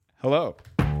Hello.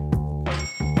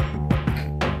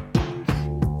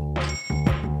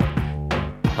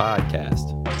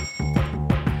 Podcast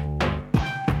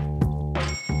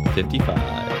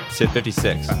 55.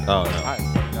 56. Oh, no.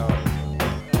 No.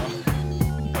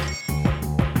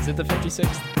 Is it the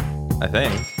 56th? I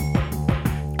think.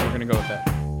 We're going to go with that.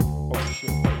 Oh, shit.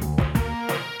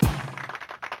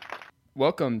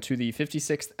 Welcome to the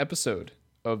 56th episode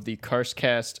of the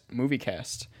Carscast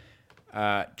Moviecast.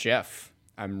 Jeff,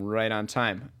 I'm right on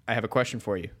time. I have a question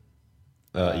for you.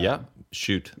 Yeah.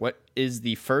 Shoot. What is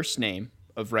the first name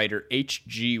of writer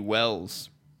H.G. Wells?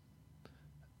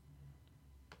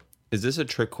 Is this a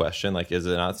trick question? Like, is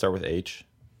it not start with H?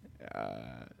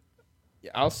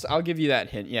 I'll give you that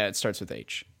hint. Yeah, it starts with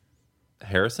H.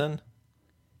 Harrison?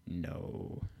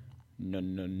 No.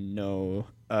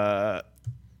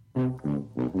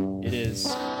 It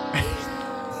is.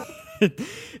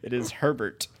 It is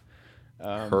Herbert.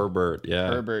 Herbert, yeah.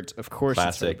 Herbert, of course.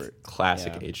 Classic, it's Herbert.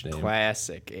 classic Yeah, H name.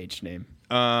 Classic H name.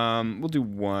 We'll do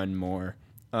one more.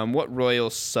 What royal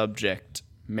subject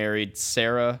married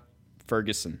Sarah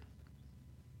Ferguson?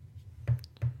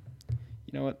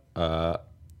 You know what?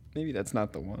 Maybe that's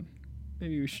not the one.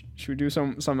 Maybe should we do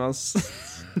something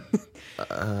else?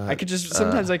 I could just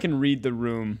sometimes I can read the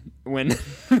room when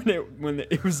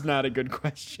it was not a good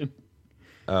question.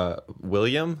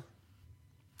 William?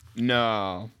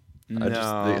 No.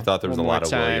 I thought there was One a more lot of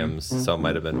time. Williams, so it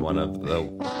might have been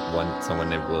someone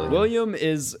named William. William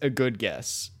is a good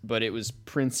guess, but it was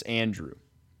Prince Andrew.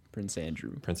 Prince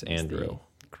Andrew. Prince is Andrew.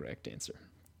 the correct answer.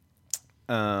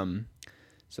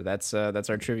 So that's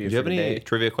our trivia. Do you have for any today.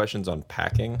 trivia questions on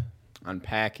packing? On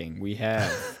packing? We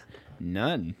have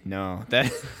none. No,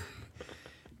 that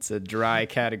it's a dry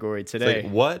category It's today.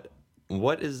 like,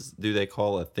 what do they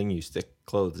call a thing you stick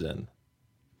clothes in?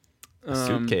 A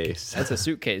suitcase. That's a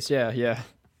suitcase. Yeah.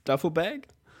 Duffel bag.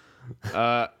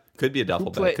 Could be a duffel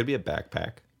play- bag. Could be a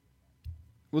backpack.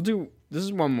 We'll do. This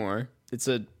is one more. It's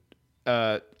a.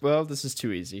 Well, this is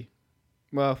too easy.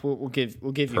 Well, we'll give you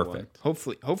one. Perfect.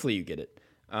 Hopefully you get it.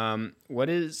 What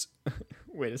is?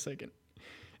 Wait a second.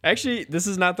 Actually, this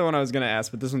is not the one I was gonna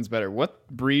ask, but this one's better. What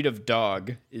breed of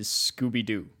dog is Scooby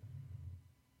Doo?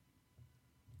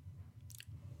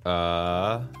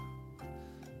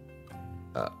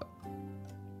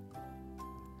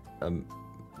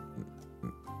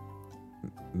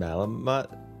 Malamute?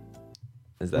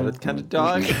 Is that a kind of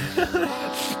dog?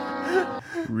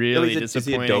 Really is he a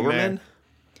disappointing. Doberman? There.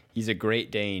 He's a Great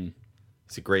Dane.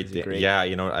 It's a great day. Yeah,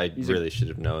 you know what? I really should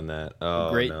have known that.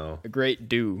 Oh, no. A great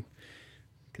do.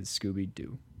 Because Scooby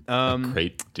Doo.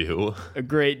 Great do. A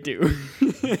great do.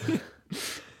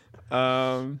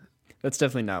 That's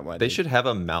definitely not why They should have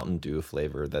a Mountain Dew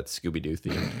flavor that's Scooby-Doo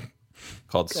themed.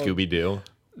 called Scooby-Doo.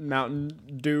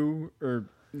 Mountain Dew, or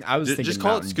I was thinking Just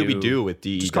call it Mountain Scooby-Doo with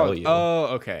D-E-W. Oh,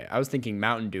 okay. I was thinking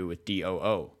Mountain Dew with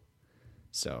D-O-O.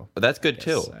 So But that's good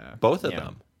too. Both of yeah.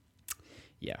 them.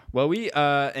 Yeah. Well,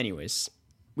 anyways,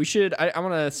 we should. I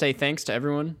want to say thanks to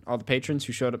everyone, all the patrons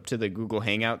who showed up to the Google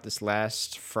Hangout this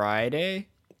last Friday.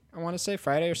 I want to say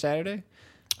Friday or Saturday.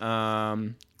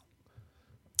 One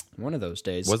of those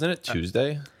days. Wasn't it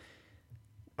Tuesday?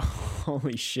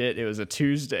 Holy shit, it was a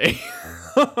Tuesday.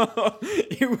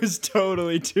 It was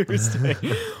totally Tuesday.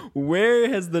 Where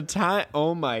has the time?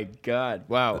 Oh my God.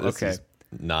 Wow. This Okay. is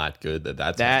not good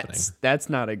that's happening. That's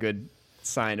not a good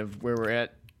sign of where we're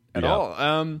at Yeah.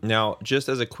 all. Now, just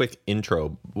as a quick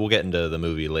intro, we'll get into the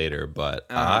movie later, but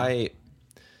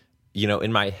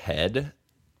in my head,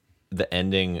 the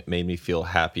ending made me feel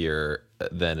happier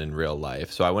than in real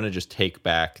life. So I want to just take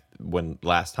back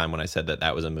last time when I said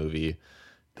that was a movie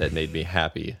that made me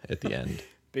happy at the end.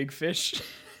 Big Fish.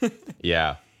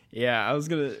 Yeah. Yeah, I was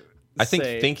gonna. I think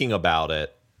thinking about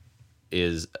it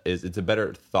is it's a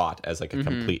better thought as like a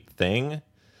complete thing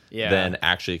than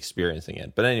actually experiencing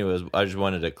it. But anyways, I just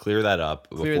wanted to clear that up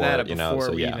before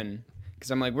we even,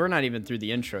 because I'm like, we're not even through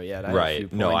the intro yet. I had a few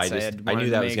Right. No, points I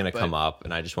knew that was going make, to come up,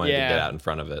 and I just wanted to get out in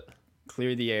front of it.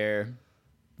 Clear the air.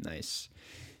 Nice.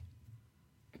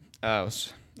 I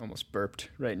was almost burped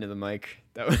right into the mic.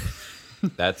 That was.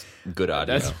 That's good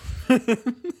audio.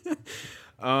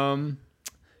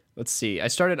 Let's see. I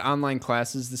started online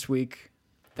classes this week.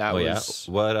 Was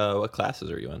What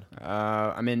classes are you in?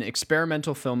 I'm in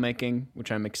experimental filmmaking,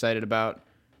 which I'm excited about,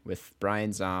 with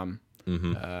Brian Zom.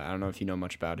 Mm-hmm. I don't know if you know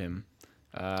much about him.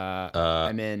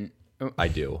 I'm in. Oh, I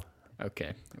do.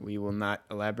 okay, we will not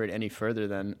elaborate any further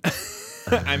then.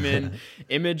 I'm in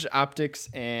image optics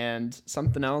and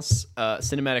something else,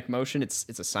 cinematic motion. It's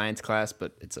a science class,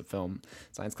 but it's a film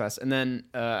science class. And then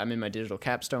I'm in my digital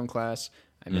capstone class.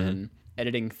 I'm in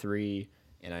editing 3,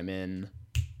 and I'm in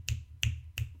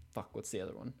fuck, what's the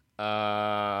other one?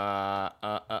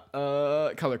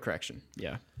 Color correction.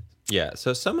 Yeah. Yeah,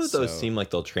 so some of those So- seem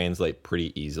like they'll translate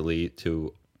pretty easily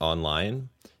to online,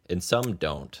 and some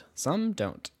don't. Some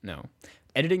don't. No.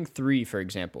 Editing 3, for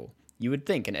example. You would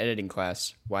think an editing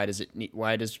class, why does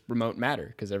remote matter?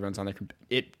 Because everyone's on their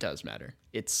it does matter.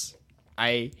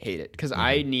 I hate it because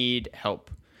I need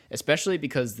help, especially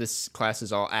because this class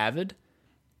is all Avid,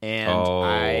 and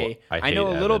I hate know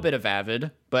a little Avid. bit of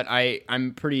Avid, but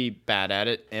I'm pretty bad at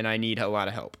it, and I need a lot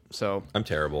of help. So I'm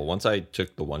terrible. Once I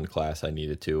took the one class I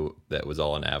needed to that was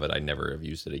all in Avid, I never have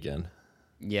used it again.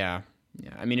 yeah.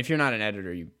 I mean, if you're not an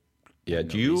editor, Yeah,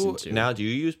 no reason to. do you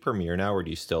use Premiere now, or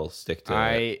do you still stick to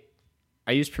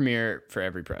I use Premiere for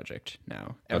every project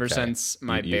now. Ever Okay. since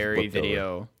my You've Barry flipped over.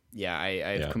 video,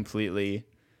 I've Yeah. completely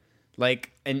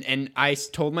and I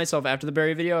told myself after the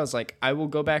Barry video, I was like, I will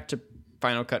go back to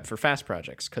Final Cut for fast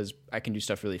projects because I can do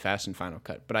stuff really fast in Final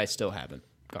Cut, but I still haven't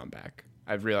gone back.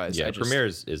 I've realized Premiere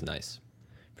is nice.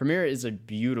 Premiere is a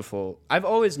beautiful. I've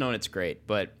always known it's great,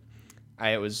 but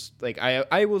I was like,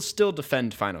 I will still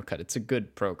defend Final Cut. It's a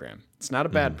good program. It's not a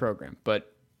bad program,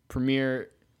 but Premiere,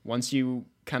 once you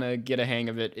kind of get a hang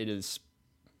of it, it is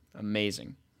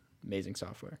amazing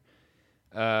software.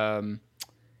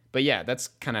 But yeah, that's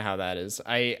kind of how that is.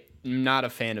 I'm not a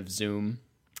fan of Zoom.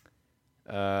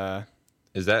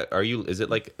 Is it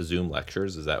like Zoom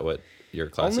lectures? Is that what your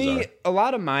classes Only are? a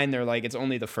lot of mine, they're like, it's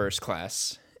only the first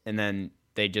class, and then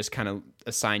they just kind of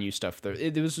assign you stuff.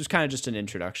 It was just kind of just an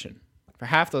introduction. For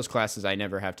half those classes, I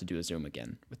never have to do a Zoom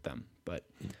again with them. But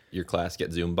Your class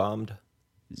get Zoom bombed?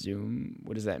 Zoom,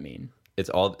 what does that mean?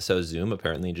 So Zoom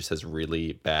apparently just has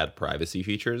really bad privacy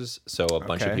features. So a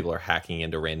bunch of Okay. people are hacking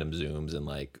into random Zooms and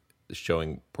like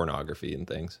showing pornography and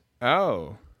things.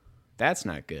 Oh, that's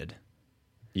not good.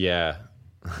 Yeah.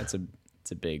 It's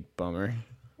a big bummer.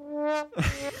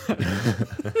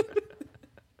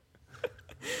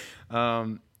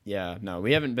 Yeah, no,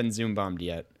 we haven't been Zoom bombed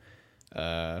yet.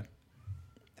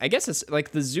 I guess it's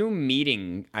like the Zoom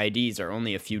meeting IDs are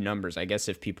only a few numbers. I guess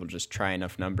if people just try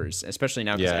enough numbers, especially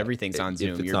now because everything's on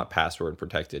Zoom, If it's not password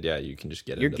protected, you can just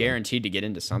get you're into them. guaranteed to get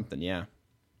into something. Yeah,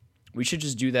 we should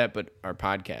just do that, but our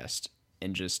podcast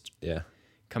and just Yeah.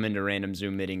 come into random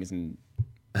Zoom meetings and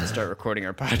start recording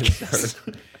our podcast.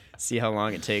 See how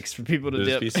long it takes for people to There'd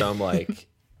just dip. be some like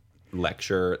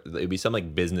lecture. It'd be some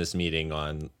like business meeting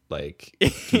on like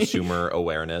consumer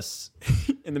awareness.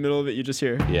 In the middle of it, you just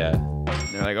hear. Yeah.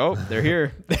 And they're like, oh, they're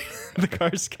here. The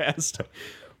Cars cast.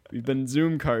 We've been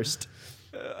Zoom carsed.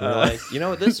 They're like,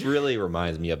 this really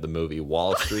reminds me of the movie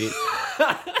Wall Street.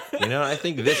 I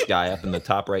think this guy up in the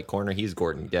top right corner, he's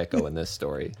Gordon Gekko in this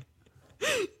story.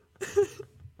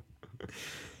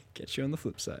 Get you on the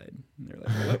flip side. And they're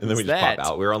like, what And then was we just that? pop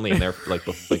out. We're only in there for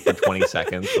for 20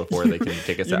 seconds before they can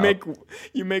kick us You out.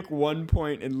 you make 1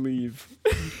 point and leave.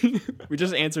 We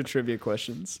just answer trivia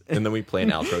questions. And then we play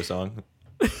an outro song.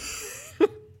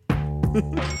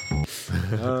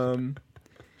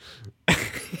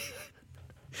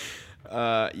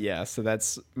 Yeah, so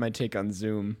that's my take on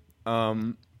Zoom.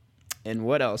 And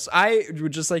what else? I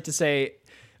would just like to say,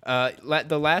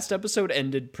 the last episode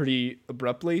ended pretty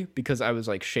abruptly because I was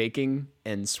like shaking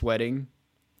and sweating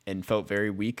and felt very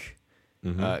weak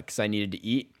because I needed to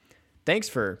eat. Thanks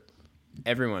for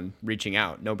everyone reaching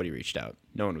out. Nobody reached out.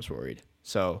 No one was worried.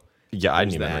 So Yeah, I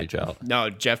didn't even that. reach out. No,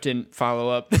 Jeff didn't follow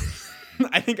up.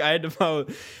 I think I had to follow.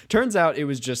 Turns out it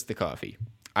was just the coffee.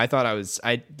 I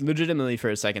legitimately for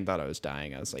a second thought I was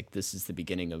dying. I was like, this is the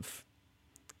beginning of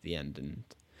the end. And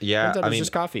Yeah, turns out it was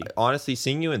just coffee. Honestly,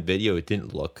 seeing you in video, it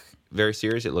didn't look very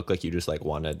serious. It looked like you just like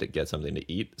wanted to get something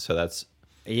to eat. So that's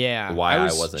Yeah. why I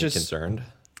wasn't concerned.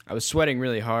 I was sweating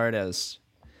really hard it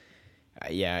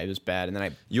was bad. And then I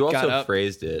You got also up.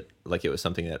 phrased it like it was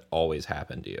something that always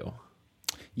happened to you.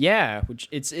 Yeah, which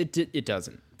it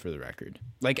doesn't, for the record.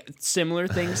 Like similar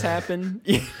things happen,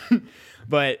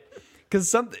 but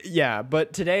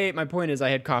but today my point is I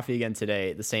had coffee again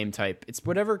today, the same type. It's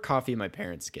whatever coffee my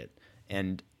parents get,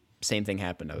 and same thing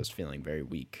happened. I was feeling very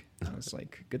weak. I was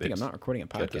like, good thing I'm not recording a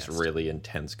Got this podcast. really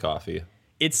intense coffee.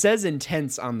 It says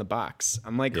intense on the box.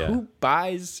 I'm like, Yeah. who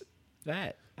buys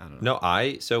that? I don't know.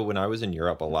 No, so when I was in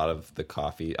Europe, a lot of the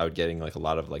coffee, I was getting like a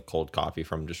lot of like cold coffee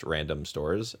from just random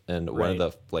stores, and one of Right.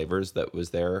 the flavors that was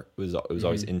there was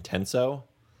always Intenso,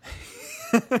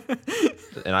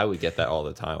 and I would get that all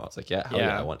the time. I was like, hell yeah,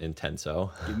 Yeah. I want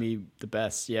Intenso. Give me the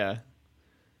best. Yeah.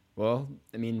 Well,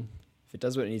 I mean, if it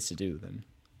does what it needs to do, then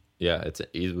Yeah,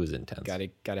 it was intense.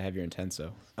 gotta have your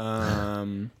intenso.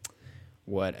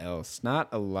 What else? Not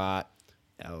a lot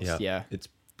else. Yeah. It's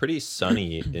pretty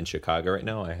sunny in Chicago right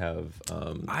now. I have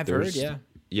I've there's- heard, yeah.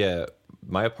 Yeah,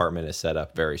 my apartment is set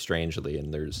up very strangely,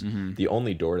 and there's the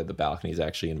only door to the balcony is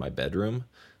actually in my bedroom.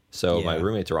 So my Yeah.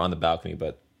 roommates are on the balcony,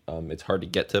 but it's hard to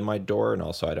get to my door, and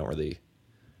also I don't really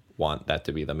want that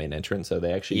to be the main entrance. So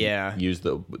they actually use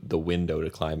the window to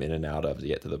climb in and out of to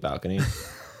get to the balcony,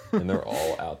 and they're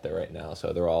all out there right now.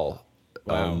 So they're all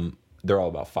they're all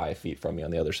about 5 feet from me on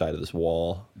the other side of this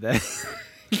wall.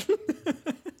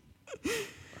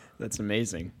 That's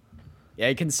amazing. Yeah,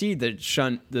 I can see the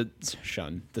sun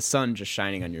just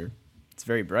shining on your. It's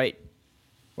very bright.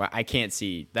 Well, I can't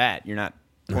see that. You're not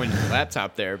pointing the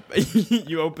laptop there, but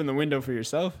you open the window for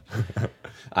yourself.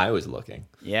 I was looking.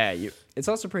 Yeah, it's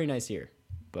also pretty nice here,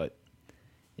 but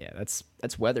yeah, that's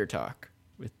weather talk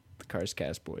with the Cars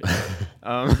Cast boys.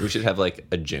 We should have like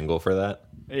a jingle for that.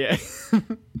 Yeah.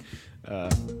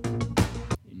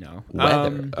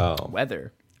 Weather.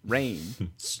 Weather, rain,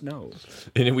 snow.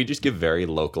 And we just give very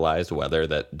localized weather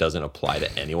that doesn't apply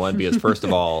to anyone because, first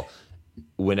of all,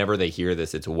 whenever they hear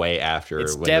this, it's way after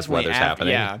It's when this definitely weather's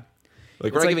happening. Yeah, Like, It's we're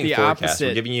not like giving the forecast. opposite.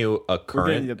 We're giving you a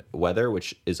current giving weather,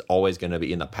 which is always going to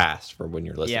be in the past from when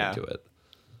you're listening to it.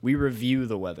 we review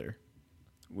the weather.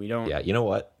 We don't. Yeah, you know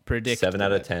what? Predict 7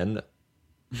 out of 10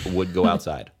 would go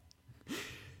outside.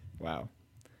 Wow.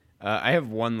 I have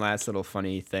one last little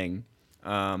funny thing.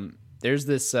 There's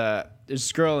this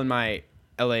girl in my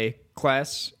LA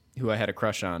class who I had a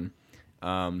crush on.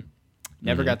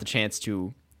 Never got the chance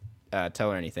to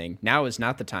tell her anything. Now is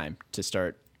not the time to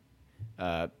start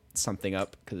something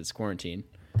up because it's quarantine.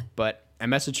 But I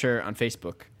messaged her on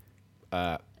Facebook,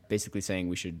 basically saying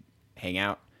we should hang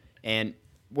out. And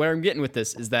where I'm getting with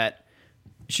this is that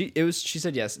she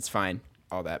said yes, it's fine,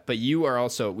 all that. But you are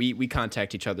also we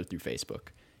contact each other through Facebook.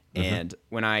 And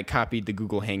when I copied the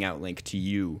Google Hangout link to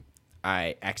you,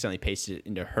 I accidentally pasted it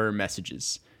into her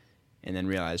messages, and then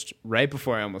realized right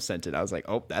before I almost sent it, I was like,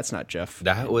 "Oh, that's not Jeff."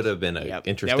 That would have been an Yep.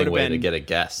 interesting way to get a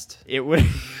guest. It would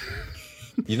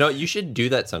You know, you should do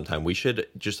that sometime. We should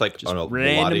just like on a lot of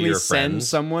randomly your send friends.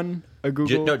 someone a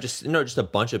Google. Just a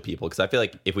bunch of people, because I feel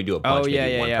like if we do a bunch,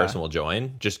 maybe one person will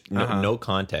join. Just no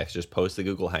context. Just post the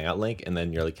Google Hangout link, and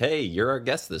then you're like, "Hey, you're our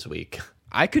guest this week."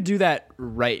 I could do that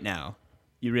right now.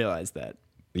 You realize that?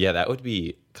 Yeah, that would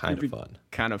be kind of fun.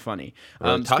 Kind of funny.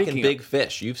 Talking Speaking big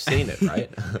fish, you've seen it,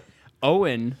 right?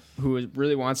 Owen, who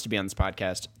really wants to be on this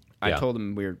podcast, I Yeah. told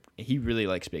him he really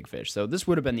likes big fish. So this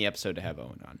would have been the episode to have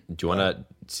Owen on. Do you want to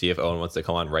see if Owen wants to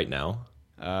come on right now?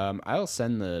 I'll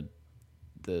send the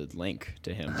link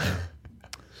to him.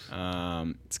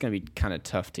 It's gonna be kind of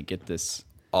tough to get this.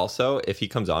 Also, if he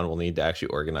comes on, we'll need to actually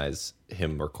organize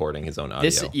him recording his own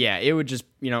audio. It would just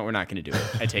we're not gonna do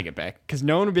it. I take it back because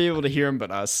no one will be able to hear him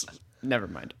but us. Never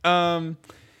mind.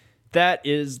 That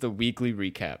is the weekly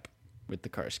recap with the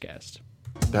Cars Cast.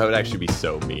 That would actually be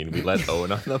so mean. We let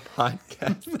Owen on the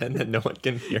podcast and then no one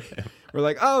can hear him. We're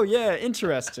like, oh yeah,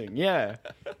 interesting, yeah.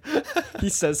 He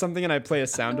says something and I play a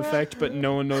sound effect, but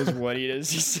no one knows what it is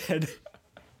he said.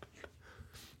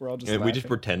 We're all just And we laughing. just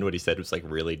pretend what he said was like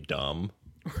really dumb.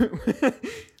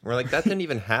 We're like, that didn't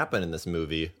even happen in this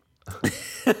movie.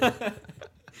 We're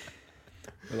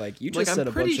like, you just I'm said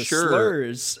a pretty bunch sure-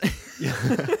 of slurs.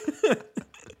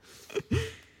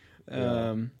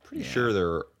 Pretty sure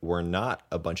there were not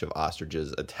a bunch of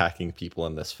ostriches attacking people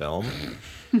in this film.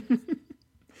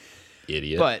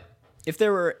 Idiot. But if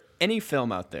there were any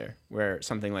film out there where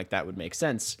something like that would make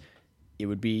sense, it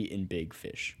would be in Big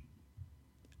Fish.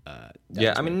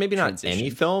 yeah, I mean, maybe not transition. any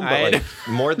film, but like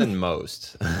more than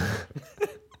most.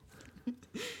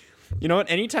 You know what?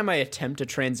 Anytime I attempt a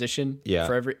transition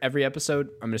for every episode,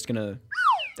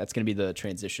 that's gonna be the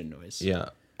transition noise. Yeah.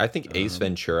 I think Ace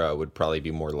Ventura would probably be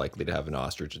more likely to have an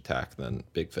ostrich attack than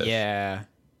Big Fish.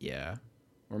 Yeah.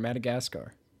 Or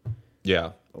Madagascar.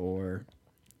 Yeah. Or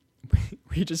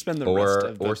we just spend the rest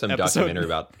of the or some episode. documentary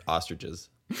about ostriches.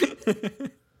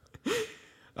 Did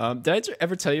I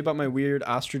ever tell you about my weird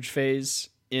ostrich phase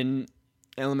in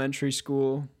elementary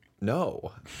school?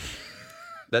 No.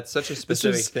 That's such a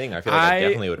specific thing. I feel like I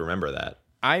definitely would remember that.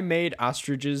 I made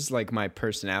ostriches like my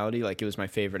personality, like it was my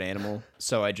favorite animal.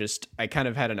 So I kind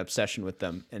of had an obsession with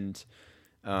them, and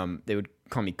they would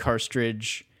call me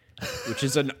Carstridge, which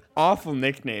is an awful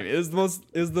nickname. It was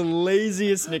the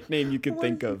laziest nickname you could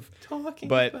think of.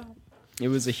 But it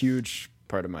was a huge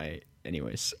part of my,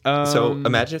 anyways. So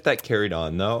imagine if that carried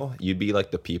on though. You'd be like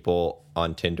the people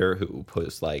on Tinder who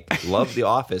post like love The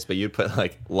Office, but you'd put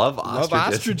like love ostriches.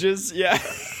 Love ostriches,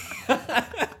 yeah.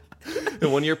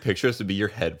 And one of your pictures would be your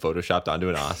head photoshopped onto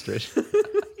an ostrich.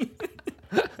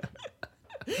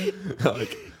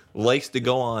 Like, likes to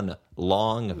go on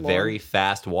long, very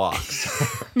fast walks.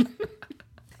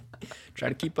 Try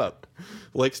to keep up.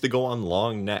 Likes to go on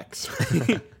long necks.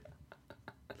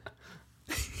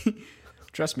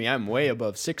 Trust me, I'm way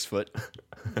above 6 foot.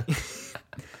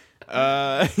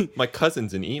 My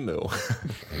cousin's an emu.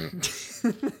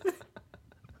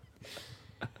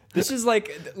 This is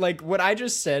like what I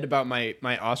just said about my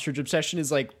ostrich obsession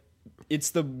is like,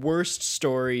 it's the worst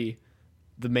story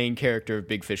the main character of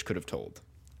Big Fish could have told.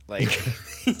 Like,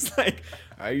 he's like,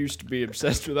 I used to be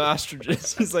obsessed with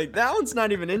ostriches. He's like, that one's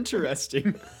not even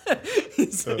interesting.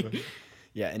 He's like,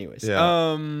 yeah, anyways.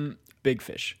 Yeah. Big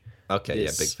Fish. Okay,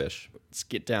 This- yeah, Big Fish. Let's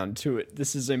get down to it.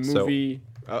 This is a movie.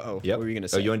 Yep. What were you going to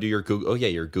say? Oh, you want to do your Google? Oh, yeah,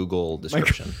 your Google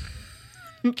description.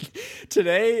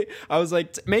 Today, I was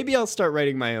like, maybe I'll start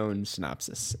writing my own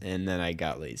synopsis. And then I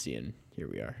got lazy, and here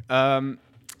we are.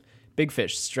 Big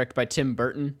Fish, it's directed by Tim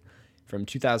Burton from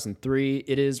 2003.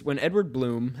 It is when Edward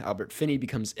Bloom, Albert Finney,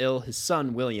 becomes ill. His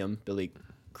son, William, Billy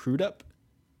Crudup,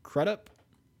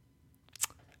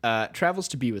 travels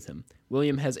to be with him.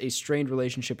 William has a strained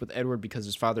relationship with Edward because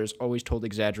his father has always told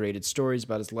exaggerated stories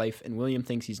about his life, and William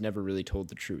thinks he's never really told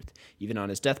the truth. Even on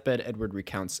his deathbed, Edward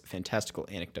recounts fantastical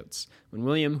anecdotes. When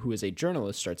William, who is a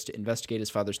journalist, starts to investigate his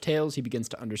father's tales, he begins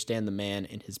to understand the man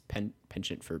and his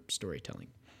penchant for storytelling.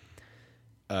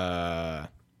 Yeah,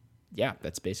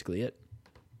 that's basically it.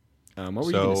 What were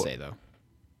you going to say, though?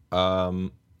 I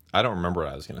don't remember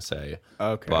what I was going to say.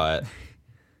 Okay. But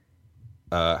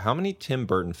how many Tim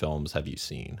Burton films have you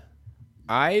seen?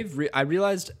 I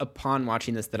realized upon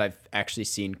watching this that I've actually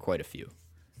seen quite a few.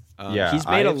 Yeah, he's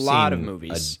made a I've lot of seen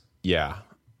movies. Yeah.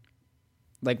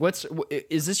 Like,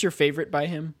 is this your favorite by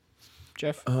him,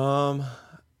 Jeff? I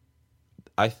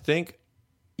think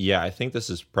this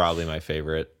is probably my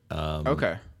favorite.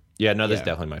 Okay. Yeah, no, this is Yeah.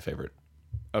 definitely my favorite.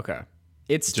 Okay.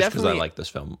 It's Just because definitely I like this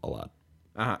film a lot.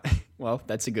 Well,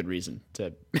 that's a good reason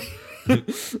to.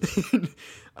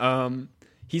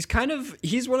 He's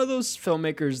one of those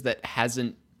filmmakers that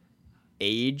hasn't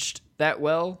aged that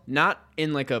well. Not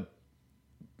in like a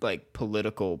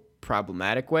political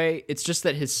problematic way. It's just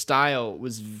that his style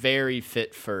was very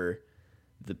fit for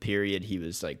the period he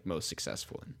was like most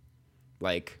successful in.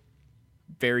 Like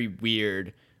very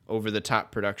weird, over the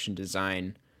top production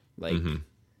design, like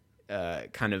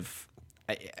kind of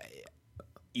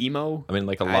emo. I mean,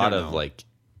 like a I lot don't of know. like,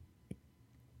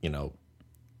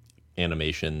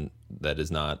 animation that is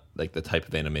not like the type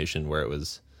of animation where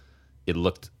it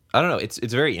looked. I don't know. It's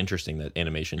very interesting, that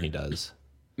animation he does.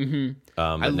 I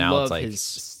But now love it's like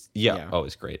his. yeah, oh,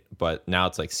 it's great. But now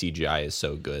it's like CGI is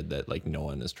so good that like no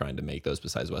one is trying to make those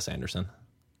besides Wes Anderson.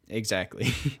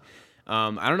 Exactly.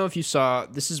 I don't know if you saw.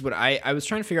 This is what I was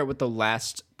trying to figure out what the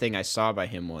last thing I saw by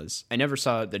him was. I never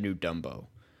saw the new Dumbo,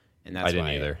 and that's I didn't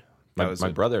why either. that My was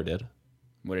brother did.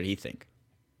 What did he think?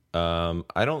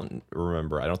 I don't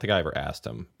remember. I don't think I ever asked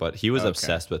him, but he was Okay.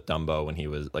 obsessed with Dumbo when he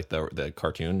was like the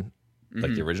cartoon,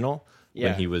 like the original,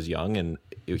 Yeah. when he was young, and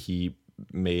he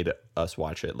made us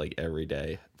watch it like every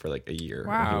day for like a year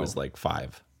when he Wow. was like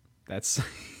 5. That's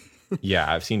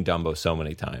Yeah, I've seen Dumbo so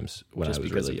many times when just I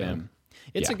was because really of young. him.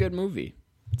 It's Yeah. a good movie.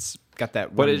 It's got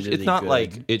that. But one it's really not good-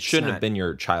 like it it's shouldn't not- have been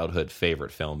your childhood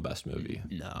favorite film, best movie.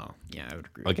 No, yeah, I would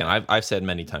agree. Again, I've said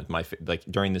many times like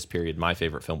during this period, my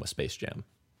favorite film was Space Jam.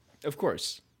 Of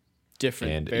course,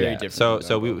 different, And very yeah, different.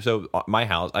 so than Dumbo. my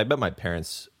house. I bet my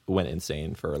parents went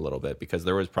insane for a little bit because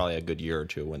there was probably a good year or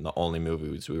two when the only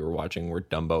movies we were watching were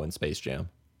Dumbo and Space Jam.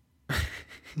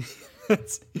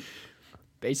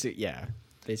 Basically.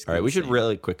 All right, we should the same.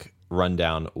 really quick run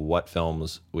down what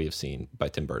films we have seen by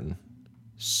Tim Burton.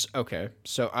 Okay,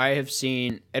 so I have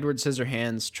seen Edward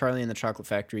Scissorhands, Charlie and the Chocolate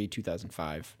Factory,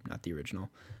 2005, not the original.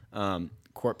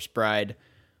 Corpse Bride,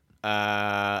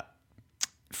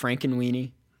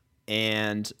 Frankenweenie,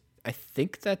 and I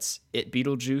think that's it.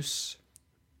 Beetlejuice.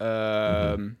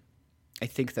 I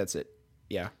think that's it.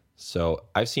 Yeah. So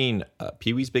I've seen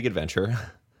Pee-wee's Big Adventure,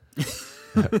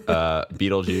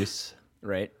 Beetlejuice,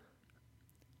 Right.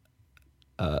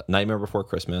 Nightmare Before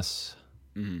Christmas,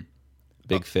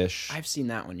 Big Fish, I've seen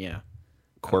that one. Yeah.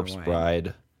 Corpse why.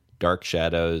 Bride, Dark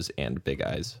Shadows, and Big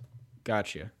Eyes.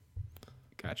 Gotcha.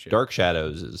 Dark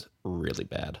Shadows is really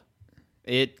bad.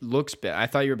 It looks bad. I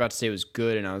thought you were about to say it was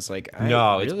good, and I was like,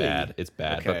 No, it's really? bad. It's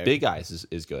bad. Okay. But Big Eyes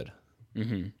is good.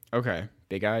 Okay.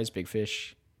 Big Eyes, Big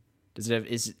Fish. Does it have?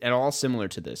 Is it at all similar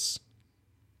to this?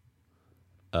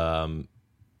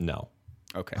 No,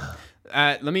 Okay.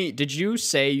 Did you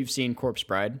say you've seen Corpse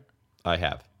Bride? I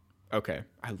have. Okay.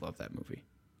 I love that movie.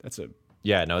 That's a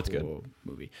Yeah, no, it's good. cool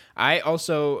movie. I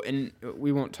also, and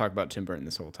we won't talk about Tim Burton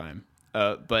this whole time,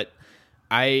 but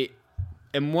I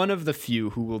am one of the few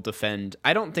who will defend.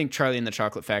 I don't think Charlie and the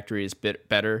Chocolate Factory is bit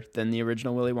better than the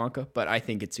original Willy Wonka, but I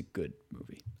think it's a good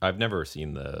movie. I've never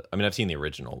seen I've seen the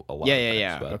original a lot. Yeah, of yeah, times,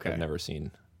 yeah, But okay. I've never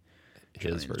seen his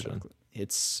Charlie and the version. Chocolate-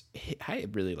 I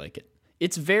really like it.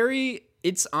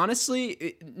 It's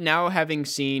honestly, now having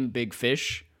seen Big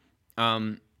Fish,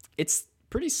 it's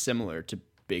pretty similar to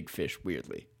Big Fish,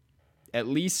 weirdly. At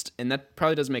least, and that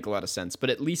probably doesn't make a lot of sense, but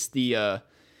at least you'll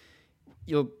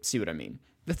see what I mean.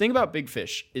 The thing about Big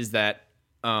Fish is that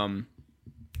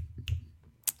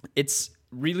it's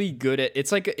really good at,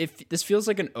 it's like, if this feels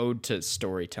like an ode to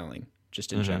storytelling,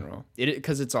 just in general,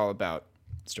 because it's all about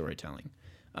storytelling.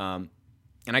 And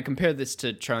I compare this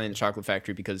to Charlie and the Chocolate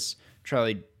Factory because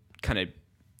Charlie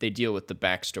they deal with the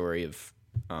backstory of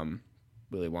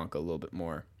Willy Wonka a little bit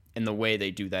more, and the way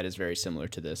they do that is very similar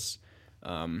to this,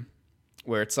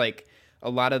 where it's like a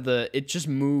lot of it just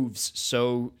moves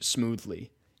so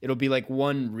smoothly. It'll be like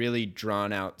one really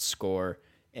drawn out score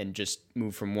and just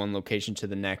move from one location to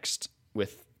the next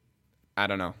with, I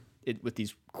don't know, with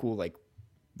these cool like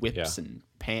whips and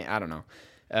I don't know.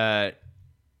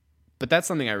 But that's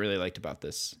something I really liked about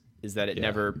this, is that it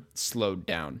never slowed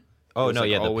down. Oh, no,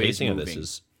 like the pacing moving. of this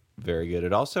is very good.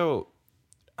 It also,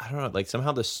 I don't know, like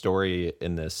somehow the story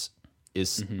in this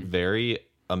is very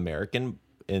American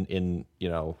in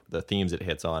the themes it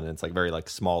hits on. And it's like very like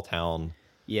small town,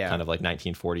 kind of like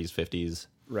 1940s, 50s.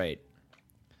 Right.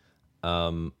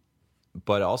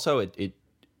 But also it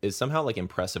is somehow like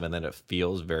impressive, and then it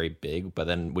feels very big. But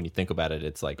then when you think about it,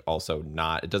 it's like also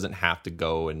not, it doesn't have to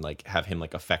go and like have him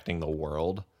like affecting the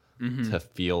world to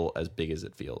feel as big as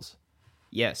it feels.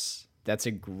 Yes, that's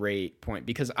a great point,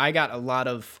 because I got a lot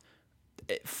of,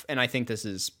 and I think this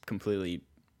is completely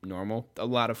normal, a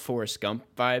lot of Forrest Gump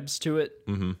vibes to it.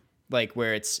 Mm-hmm. Like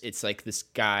where it's like this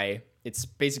guy, it's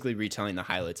basically retelling the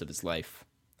highlights of his life,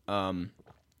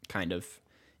 kind of.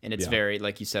 And it's very,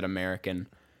 like you said, American.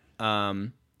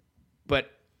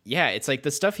 But yeah, it's like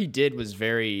the stuff he did was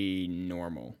very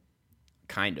normal,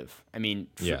 kind of. I mean,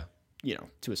 to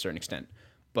a certain extent.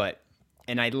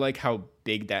 And I like how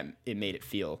big that it made it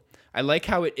feel. I like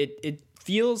how it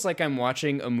feels like I'm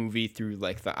watching a movie through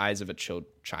like the eyes of a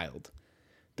child.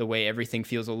 The way everything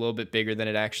feels a little bit bigger than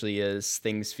it actually is.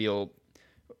 Things feel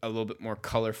a little bit more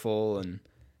colorful, and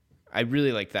I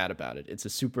really like that about it. It's a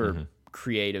super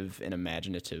creative and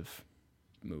imaginative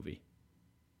movie.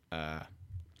 But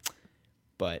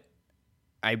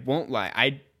I won't lie,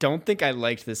 I don't think I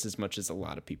liked this as much as a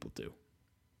lot of people do.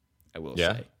 I will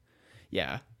say.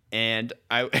 Yeah. And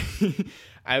I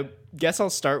guess I'll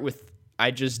start with,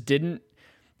 I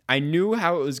knew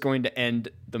how it was going to end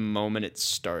the moment it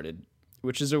started,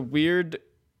 which is a weird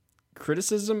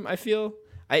criticism, I feel.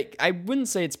 I wouldn't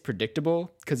say it's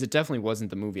predictable, because it definitely wasn't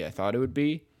the movie I thought it would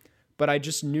be, but I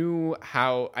just knew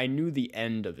the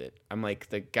end of it. I'm like,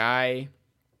 the guy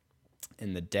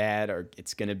and the dad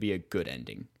it's going to be a good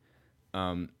ending,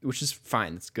 which is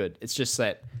fine. It's good. It's just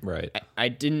that I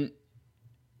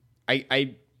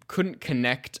couldn't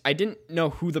connect. I didn't know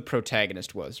who the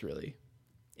protagonist was, really.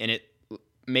 And it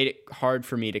made it hard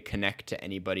for me to connect to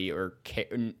anybody or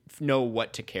know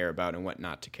what to care about and what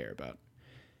not to care about.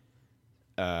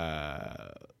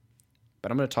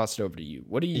 But I'm going to toss it over to you.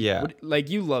 What do you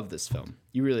you love this film.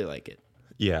 You really like it.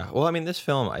 Yeah. Well, I mean, this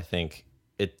film, I think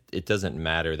it doesn't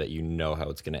matter that you know how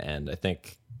it's going to end. I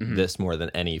think this, more than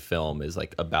any film, is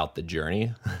like about the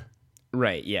journey.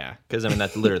 Right, yeah. Because I mean,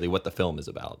 that's literally what the film is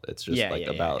about. It's just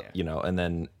about, and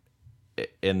then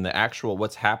in the actual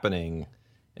what's happening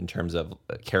in terms of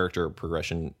character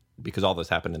progression, because all this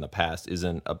happened in the past,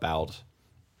 isn't about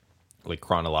like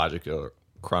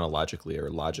chronologically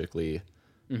or logically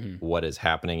what is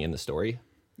happening in the story.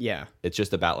 Yeah. It's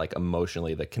just about like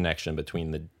emotionally the connection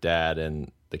between the dad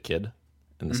and the kid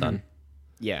and the son.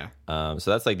 Yeah. So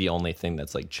that's like the only thing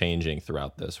that's like changing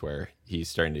throughout this, where he's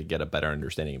starting to get a better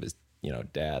understanding of his,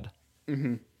 dad.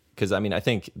 Because I mean, I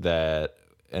think that,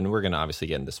 and we're going to obviously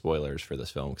get into spoilers for this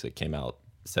film because it came out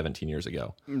 17 years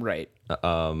ago. Right.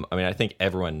 I mean, I think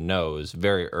everyone knows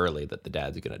very early that the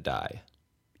dad's going to die.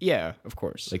 Yeah, of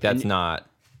course. Like that's not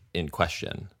in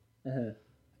question.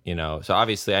 So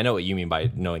obviously I know what you mean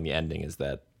by knowing the ending is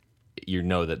that you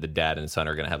know that the dad and son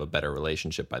are going to have a better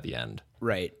relationship by the end.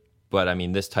 Right. But I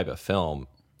mean, this type of film,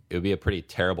 it would be a pretty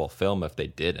terrible film if they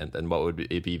didn't. And what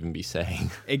would it even be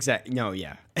saying? Exactly. No,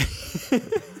 yeah.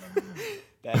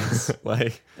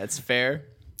 That's fair.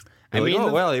 I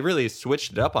mean, well, he really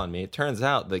switched it up on me. It turns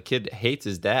out the kid hates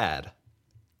his dad,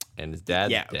 and his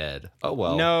dad's dead. Oh,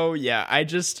 well. No, yeah.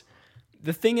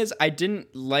 The thing is, I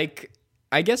didn't like,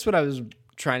 I guess what I was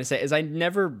trying to say is I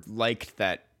never liked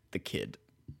that the kid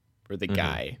or the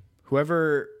guy,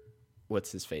 whoever,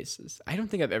 what's his face is. I don't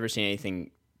think I've ever seen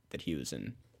anything that he was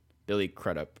in. Billy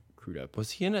Crudup.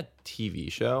 Was he in a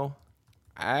TV show?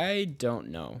 I don't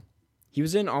know. He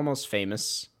was in Almost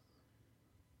Famous.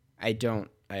 I don't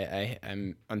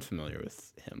I'm unfamiliar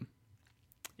with him,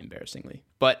 embarrassingly.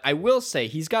 But I will say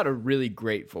he's got a really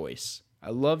great voice.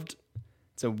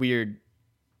 It's a weird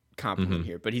compliment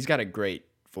here, but he's got a great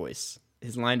voice.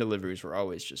 His line deliveries were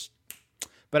always just,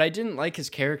 but I didn't like his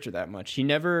character that much. He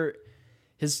never,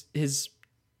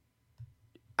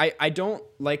 I don't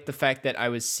like the fact that I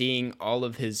was seeing all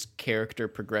of his character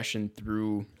progression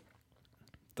through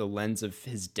the lens of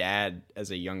his dad as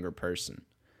a younger person.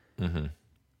 Mm-hmm.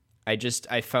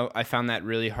 I found that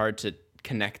really hard to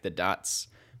connect the dots,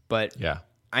 but Yeah.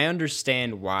 I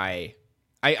understand why.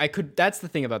 I could. That's the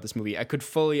thing about this movie. I could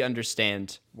fully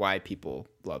understand why people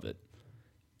love it.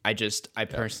 I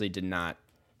personally did not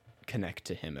connect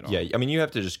to him at all. Yeah, I mean, you have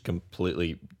to just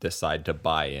completely decide to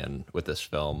buy in with this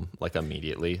film like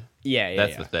immediately. Yeah.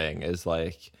 That's the thing. Is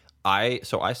like I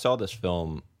saw this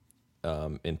film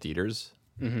in theaters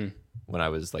when I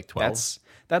was like 12.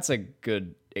 That's a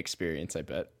good experience, I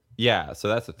bet. Yeah, so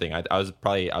that's the thing. I was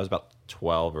about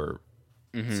 12 or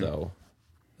so.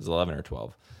 It was 11 or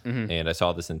 12. And I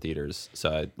saw this in theaters.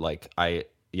 So I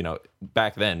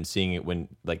back then seeing it when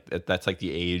like that's like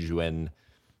the age when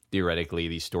theoretically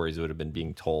these stories would have been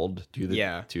being told to the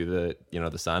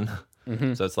the son.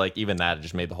 So it's like even that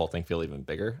just made the whole thing feel even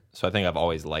bigger. So I think I've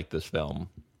always liked this film.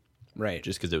 Right.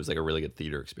 Just because it was like a really good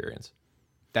theater experience.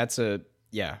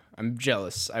 I'm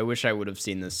jealous. I wish I would have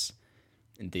seen this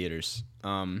in theaters.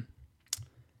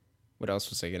 What else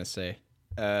was I going to say?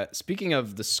 Speaking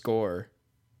of the score,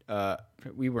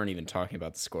 we weren't even talking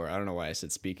about the score. I don't know why I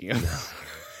said speaking of.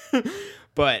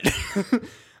 But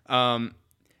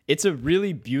it's a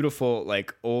really beautiful,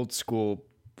 like old school,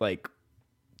 like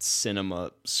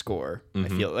cinema score.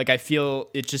 I feel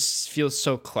it just feels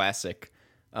so classic.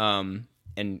 And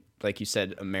like you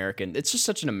said, American. It's just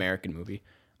such an American movie.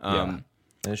 And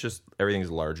it's just everything's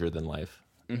larger than life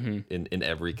in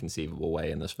every conceivable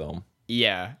way in this film.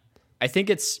 Yeah, I think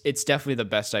it's definitely the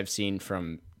best I've seen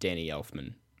from Danny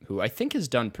Elfman, who I think has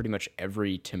done pretty much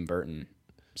every Tim Burton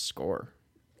score.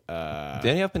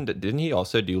 Danny Elfman, didn't he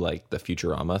also do like the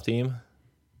Futurama theme?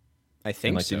 I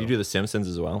think so. Did you do The Simpsons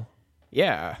as well?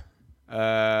 Yeah.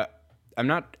 I'm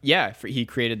not. Yeah, he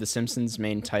created The Simpsons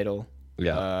main title.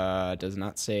 Yeah. Does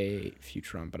not say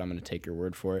Futurama, but I'm going to take your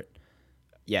word for it.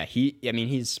 Yeah,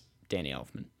 he's Danny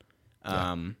Elfman.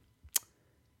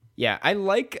 Yeah, I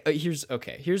like.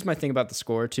 Here's my thing about the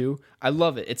score too. I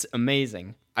love it. It's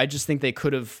amazing. I just think they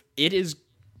could have. It is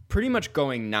pretty much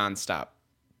going nonstop.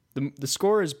 The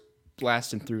score is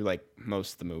blasting through like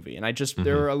most of the movie, and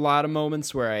there are a lot of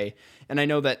moments where I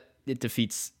know that it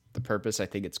defeats the purpose. I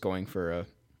think it's going for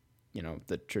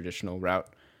the traditional route.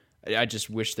 I just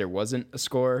wish there wasn't a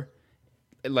score.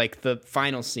 Like the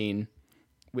final scene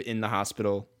in the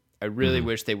hospital, I really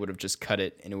wish they would have just cut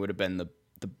it, and it would have been the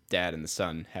dad and the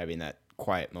son having that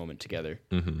quiet moment together.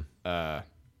 But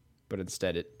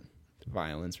instead, the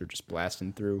violins were just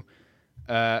blasting through.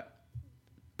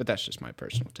 But that's just my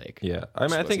personal take. Yeah, I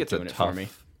mean, I think it's a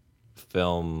tough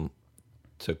film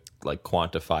to like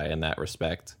quantify in that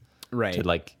respect, right? To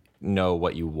like know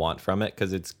what you want from it,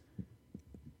 because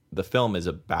the film is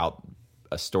about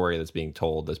a story that's being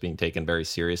told, that's being taken very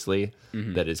seriously,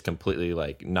 that is completely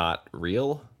like not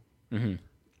real.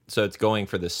 So it's going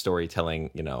for this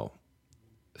storytelling,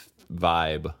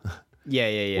 vibe.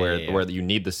 Yeah. Where you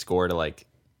need the score to like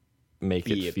make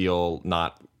it feel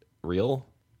not real.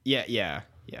 Yeah.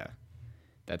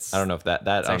 I don't know if that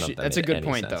that's a good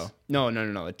point sense. though.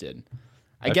 No, it did.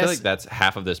 I guess feel like that's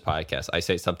half of this podcast. I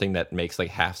say something that makes like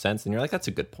half sense, and you're like, "That's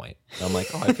a good point." And I'm like,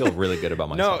 "Oh, I feel really good about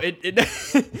myself." No,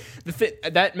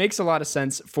 that makes a lot of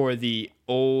sense for the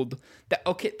old.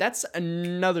 That's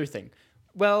another thing.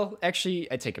 Well,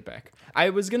 actually, I take it back. I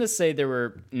was gonna say there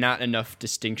were not enough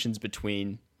distinctions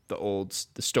between the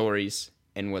stories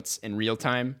and what's in real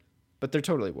time, but there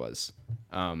totally was.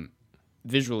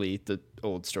 Visually, the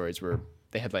old stories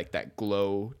they had like that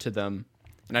glow to them,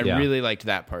 and I really liked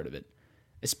that part of it.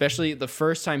 Especially the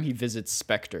first time he visits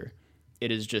Spectre,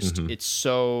 it is just it's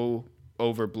so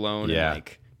overblown and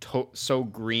like so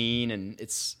green, and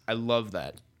I love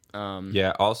that.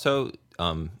 Also,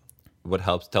 what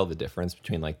helps tell the difference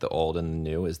between like the old and the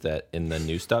new is that in the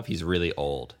new stuff he's really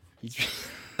old.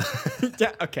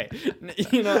 Yeah. Okay.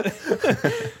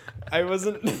 I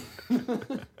wasn't.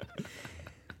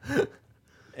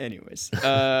 Anyways,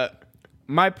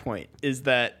 my point is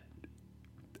that.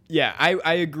 Yeah,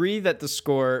 I agree that the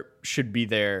score should be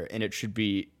there and it should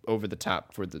be over the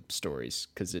top for the stories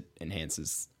because it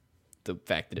enhances the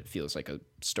fact that it feels like a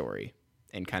story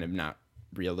and kind of not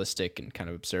realistic and kind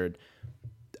of absurd.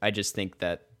 I just think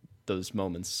that those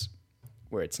moments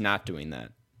where it's not doing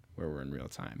that, where we're in real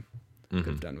time, could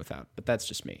have done without. But that's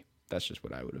just me. That's just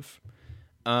what I would have.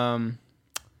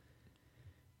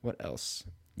 What else?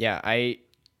 Yeah, I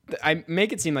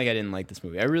make it seem like I didn't like this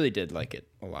movie. I really did like it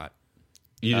a lot.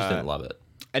 You just didn't love it.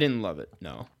 I didn't love it,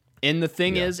 no. And the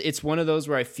thing Yeah. is, it's one of those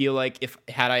where I feel like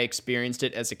had I experienced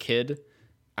it as a kid,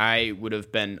 I would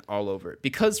have been all over it.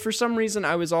 Because for some reason,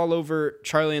 I was all over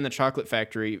Charlie and the Chocolate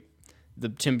Factory, the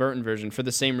Tim Burton version, for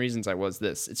the same reasons I was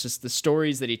this. It's just the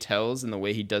stories that he tells and the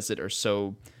way he does it are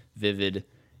so vivid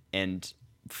and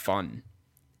fun.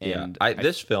 And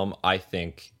This film, I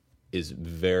think, is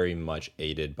very much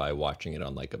aided by watching it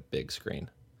on like a big screen.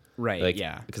 right, Like,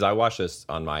 yeah. because I watched this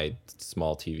on my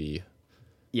small TV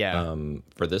Yeah,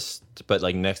 for this, but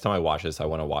like next time I watch this, I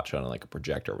want to watch it on like a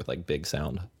projector with like big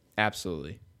sound.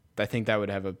 absolutely. I think that would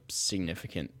have a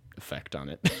significant effect on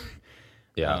it.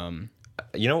 Yeah.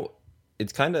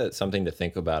 It's kind of something to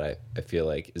think about, I feel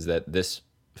like, is that this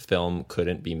film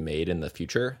couldn't be made in the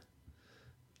future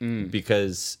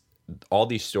because all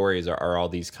these stories are all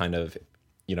these kind of,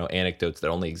 anecdotes that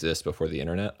only exist before the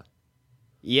internet,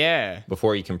 Yeah,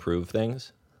 before you can prove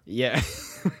things. yeah.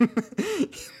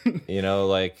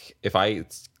 Like if I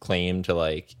claim to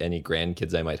like any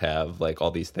grandkids I might have, like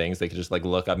all these things, they could just like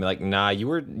look up and be like, nah, you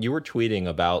were tweeting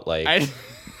about like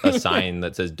a sign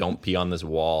that says don't pee on this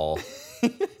wall.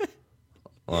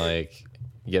 Like,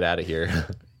 get out of here,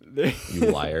 you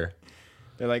liar.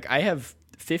 They're like, I have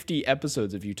 50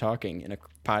 episodes of you talking in a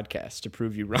podcast to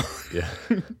prove you wrong. Yeah.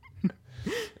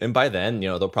 And by then,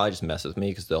 they'll probably just mess with me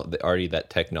because they already that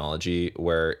technology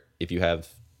where if you have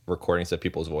recordings of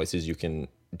people's voices, you can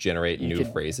generate new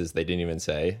phrases they didn't even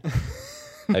say.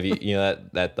 Have you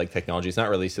that like technology? It's not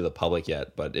released to the public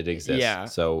yet, but it exists. Yeah.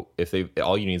 So if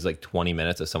all you need is like 20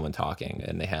 minutes of someone talking,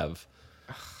 and they have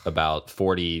about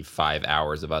 45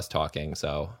 hours of us talking.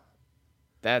 So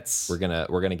That's. we're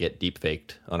gonna get deep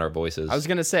faked on our voices. I was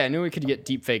gonna say I knew we could get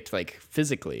deep faked like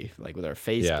physically, like with our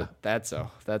face, Yeah. but that's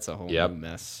a whole Yep. new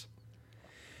mess.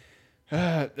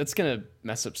 That's gonna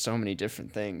mess up so many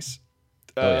different things.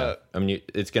 Oh yeah. I mean,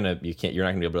 you're not gonna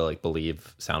be able to like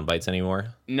believe sound bites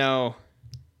anymore. No,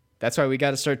 that's why we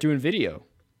got to start doing video.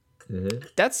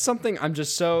 That's something I'm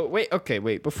just so wait.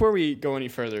 Before we go any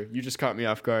further, you just caught me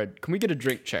off guard. Can we get a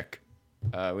drink check?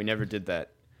 We never did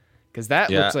that because that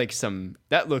looks like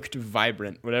that looked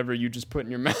vibrant. Whatever you just put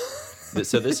in your mouth.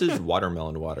 So this is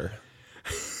watermelon water.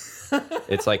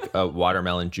 It's like a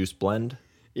watermelon juice blend.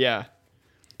 Yeah,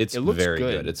 It's It looks very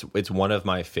good. good. It's one of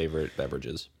my favorite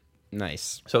beverages.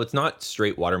 nice. So it's not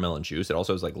straight watermelon juice. It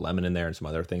also has like lemon in there and some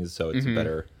other things. So it's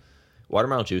better.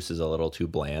 Watermelon juice is a little too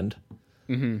bland.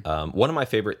 One of my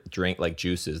favorite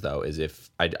juices though is if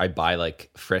I buy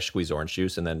like fresh squeezed orange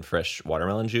juice and then fresh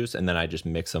watermelon juice, and then I just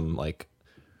mix them like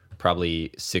probably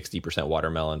 60%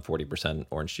 watermelon, 40%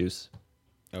 orange juice.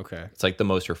 Okay. It's like the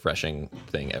most refreshing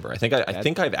thing ever. I think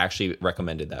I've actually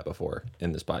recommended that before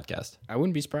in this podcast. I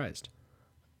wouldn't be surprised.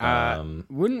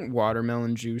 Wouldn't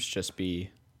watermelon juice just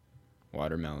be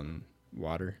watermelon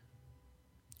water?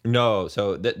 No,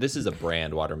 so this is a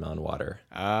brand, watermelon water,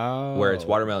 Oh, where it's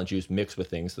watermelon juice mixed with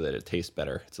things so that it tastes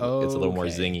better. It's a little more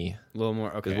Okay. zingy. a little more.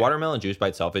 Okay. Because watermelon juice by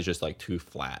itself is just like too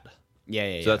flat.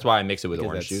 Yeah. So that's why I mix it with Because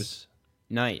orange that's juice.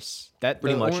 nice. That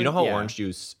Pretty much. You know how yeah. orange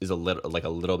juice is a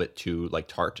little bit too like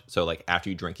tart. So like after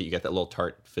you drink it, you get that little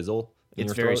tart fizzle in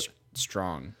It's your very throat.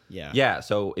 strong. Yeah. Yeah.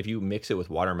 So if you mix it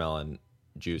with watermelon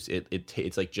juice,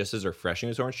 it's like just as refreshing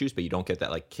as orange juice, but you don't get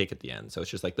that like kick at the end. So it's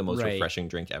just like the most Right. refreshing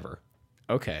drink ever.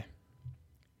 Okay.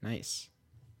 Nice.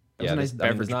 That was Yeah, a nice this- I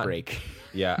mean, beverage there's not- break.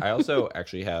 Yeah. I also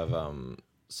actually have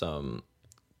some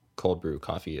cold brew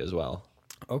coffee as well.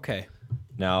 Okay.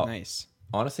 Now, Nice.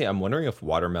 honestly, I'm wondering if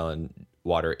watermelon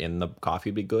water in the coffee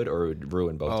would be good or it would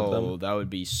ruin both of them. Oh, that would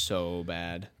be so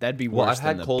bad. That'd be worse Well, I've than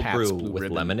had the cold Pabst brew Blue with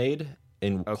Ribbon. lemonade,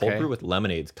 and cold Okay. brew with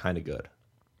lemonade's kind of good.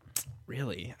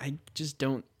 Really? I just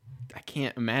don't. I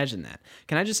can't imagine that.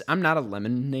 I'm not a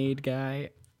lemonade guy.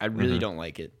 I really don't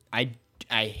like it.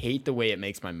 I hate the way it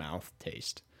makes my mouth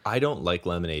taste. I don't like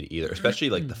lemonade either, especially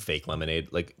like the fake lemonade,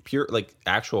 like pure, like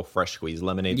actual fresh squeezed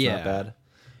lemonade's Yeah. not bad,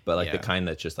 but like the Yeah. kind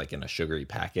that's just like in a sugary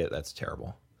packet, that's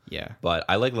terrible. Yeah. But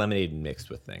I like lemonade mixed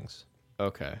with things,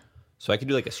 Okay. so I could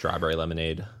do like a strawberry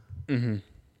lemonade.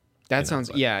 That sounds.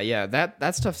 Yeah.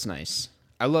 That stuff's nice.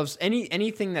 I love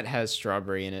anything that has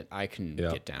strawberry in it. I can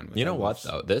Yeah. get down with. You know I what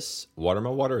love- though? This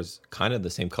watermelon water is kind of the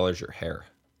same color as your hair.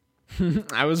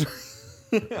 I was.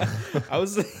 I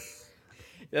was.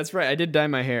 That's right. I did dye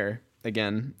my hair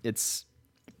again. It's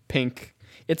pink.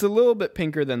 It's a little bit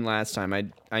pinker than last time.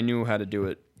 I knew how to do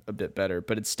it a bit better,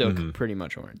 but it's still pretty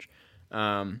much orange.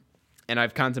 And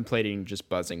I've contemplating just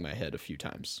buzzing my head a few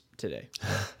times today.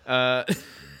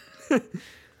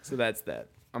 So that's that.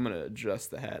 I'm gonna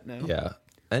adjust the hat now. Yeah.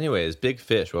 Anyways, Big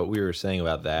Fish. What we were saying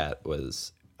about that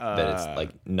was that it's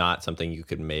like not something you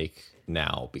could make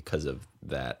now because of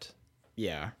that.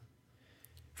 Yeah.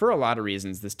 For a lot of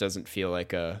reasons, this doesn't feel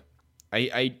like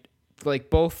I like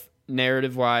both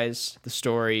narrative wise, the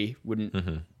story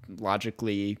wouldn't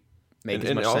logically make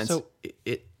as much sense. And also,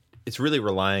 it's really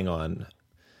relying on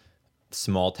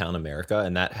small town America,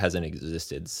 and that hasn't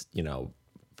existed,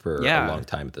 for a long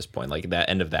time at this point. Like that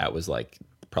end of that was like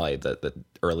probably the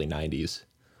early 90s.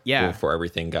 Yeah. Before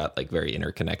everything got like very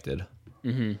interconnected.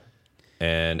 Mm-hmm.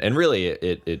 And really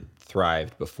it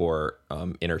thrived before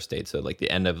interstate. So like the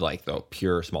end of like the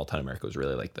pure small town America was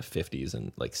really like the 50s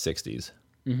and like 60s.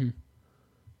 Mm-hmm.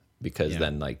 Because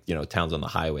then like, towns on the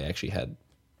highway actually had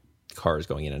cars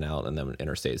going in and out, and then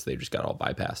interstates, they just got all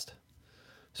bypassed.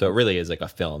 So it really is like a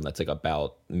film that's like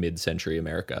about mid-century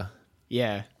America.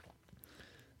 Yeah.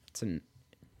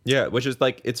 Yeah, which is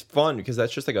like, it's fun because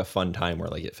that's just like a fun time where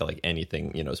like it felt like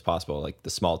anything, is possible. Like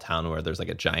the small town where there's like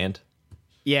a giant.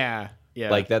 Yeah. Yeah.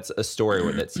 Like that's a story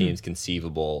where that seems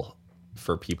conceivable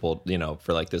for people,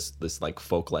 for like this like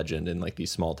folk legend in like these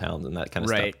small towns, and that kind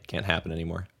of stuff can't happen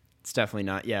anymore. It's definitely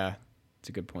not. Yeah. It's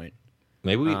a good point.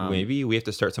 Maybe we have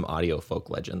to start some audio folk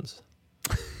legends.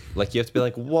 Like you have to be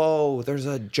like, whoa, there's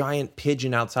a giant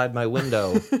pigeon outside my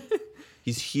window.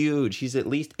 He's huge. He's at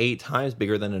least 8 times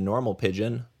bigger than a normal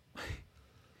pigeon.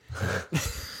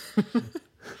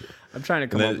 I'm trying to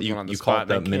come up with one on the you spot.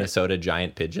 call it the Minnesota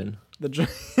giant pigeon. There's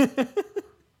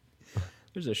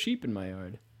a sheep in my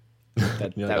yard.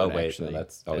 That wait, actually, no,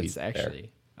 that's he's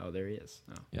actually. There. Oh, there he is.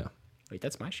 Oh. Yeah. Wait,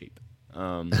 that's my sheep.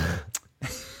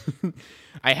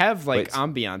 I have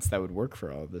ambiance that would work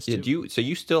for all of this too. So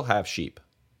you still have sheep?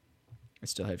 I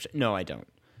still have. No, I don't.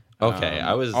 Okay,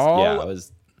 I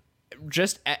was.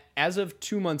 Just as of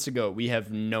 2 months ago, we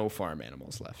have no farm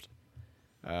animals left.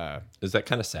 Is that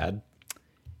kind of sad?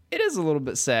 It is a little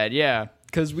bit sad, yeah,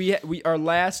 because our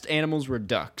last animals were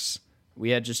ducks.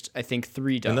 We had just, I think,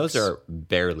 3 ducks. And those are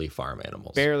barely farm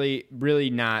animals. Barely, really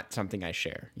not something I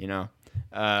share, Yeah.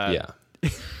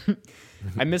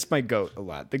 I miss my goat a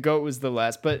lot. The goat was the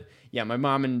last, but yeah, my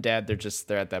mom and dad,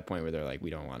 they're at that point where they're like, we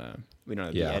don't have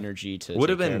the energy to would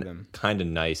take have care of been them. kind of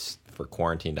nice for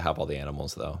quarantine to have all the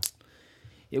animals, though.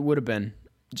 It would have been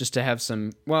just to have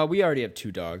some. Well, we already have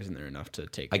 2 dogs, and they're enough to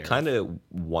take care of. I kind of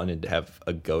wanted to have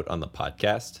a goat on the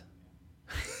podcast.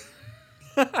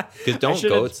 Because don't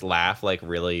goats laugh like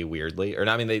really weirdly? Or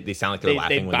not, I mean, they sound like they're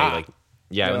laughing when bob. they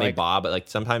like, when they bob, but like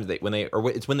sometimes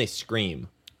it's when they scream.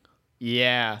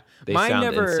 Yeah. They Mine sound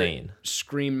never insane.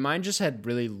 Screamed. Mine just had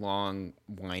really long,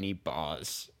 whiny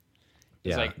baws.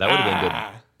 Yeah, like, that would have been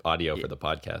good audio for the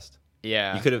podcast.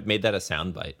 Yeah. You could have made that a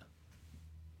sound bite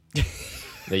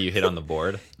that you hit on the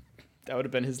board. That would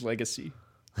have been his legacy.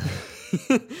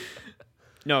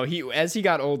 No, as he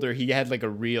got older, he had like a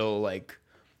real like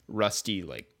rusty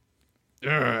like,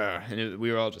 and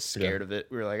we were all just scared of it.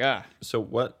 We were like, So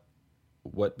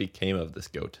what became of this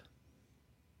goat?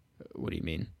 What do you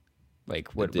mean?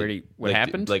 Like what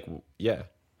happened? Like yeah.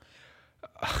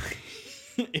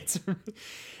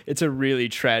 It's a really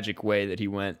tragic way that he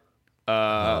went.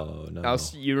 Oh no!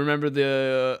 You remember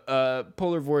the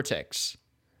polar vortex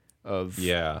of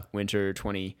winter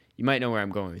 20? You might know where I'm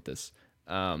going with this.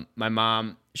 My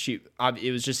mom,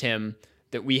 it was just him.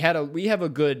 That we have a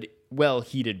good, well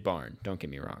heated barn. Don't get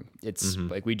me wrong. It's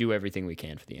like we do everything we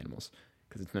can for the animals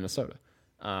because it's Minnesota.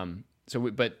 Still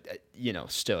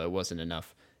it wasn't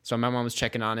enough. So my mom was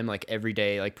checking on him like every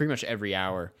day, like pretty much every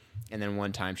hour. And then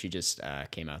one time she just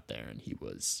came out there and he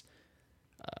was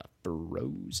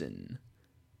frozen.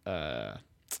 Yeah.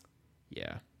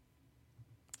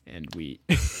 And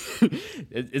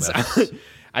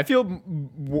I feel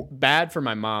bad for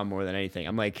my mom more than anything.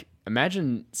 I'm like,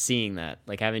 imagine seeing that,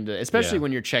 like having to, especially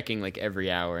when you're checking like every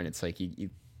hour and it's like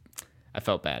I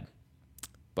felt bad,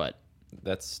 but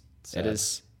that's sad. It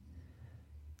is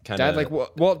kind of like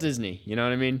Walt Disney. You know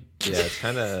what I mean? Yeah, it's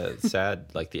kind of sad,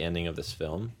 like the ending of this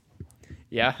film.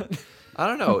 Yeah. I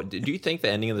don't know. Do you think the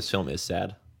ending of this film is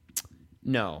sad?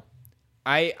 No.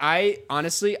 I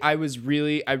honestly, I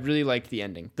really liked the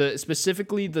ending.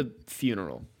 Specifically the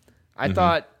funeral. I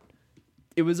thought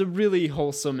it was a really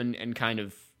wholesome and kind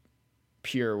of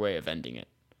pure way of ending it.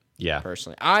 Yeah.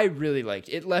 Personally. I really liked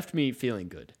it. It left me feeling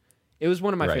good. It was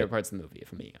one of my favorite parts of the movie,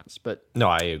 if I'm being honest. But no,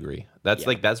 I agree. That's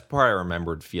that's the part I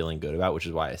remembered feeling good about, which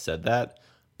is why I said that.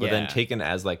 But then taken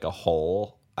as like a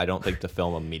whole, I don't think the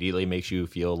film immediately makes you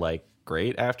feel like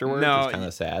great afterwards. No, it's kind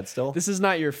of sad still. This is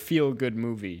not your feel-good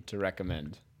movie to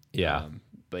recommend. Yeah.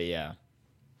 But yeah.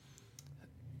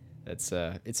 It's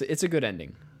a good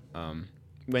ending.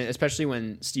 Especially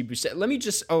when Steve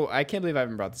Buscemi... I can't believe I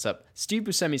haven't brought this up. Steve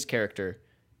Buscemi's character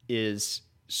is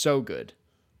so good.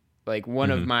 Like one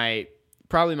of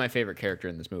probably my favorite character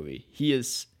in this movie. He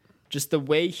is just the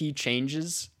way he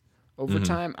changes over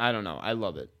time. I don't know. I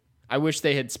love it. I wish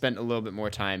they had spent a little bit more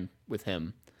time with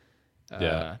him.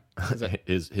 Yeah.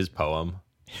 His poem.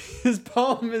 His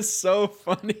poem is so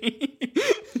funny.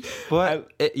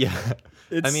 But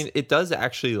I mean, it does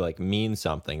actually like mean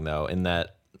something though, in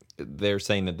that they're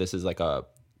saying that this is like a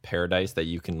paradise that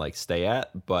you can like stay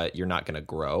at, but you're not going to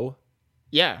grow.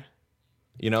 Yeah.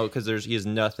 You know, because he has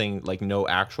nothing, like no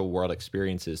actual world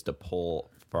experiences to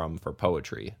pull from for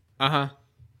poetry.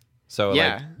 So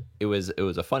like it was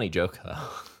a funny joke though.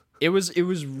 It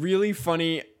was really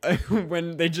funny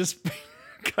when they just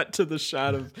cut to the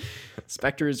shot of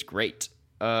Spectre is great,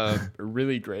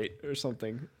 really great or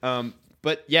something.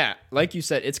 But yeah, like you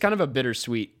said, it's kind of a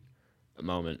bittersweet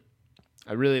moment.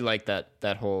 I really like that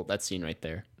scene right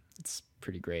there. It's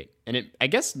pretty great, and I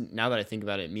guess now that I think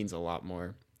about it, it means a lot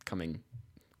more coming.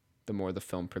 The more the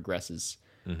film progresses,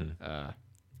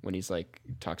 when he's like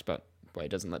talks about why he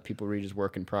doesn't let people read his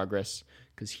work in progress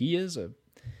because he is a.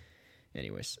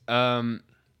 Anyways,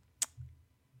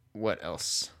 what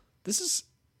else? This is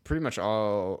pretty much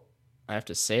all I have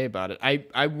to say about it.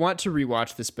 I want to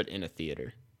rewatch this, but in a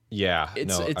theater. Yeah,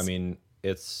 I think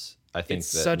it's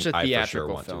such a theatrical I for sure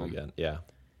want film. to again. Yeah.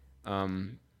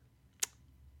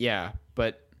 Yeah,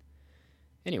 but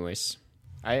anyways,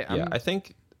 I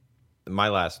think my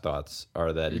last thoughts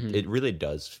are that it really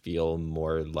does feel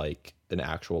more like an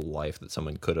actual life that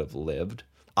someone could have lived.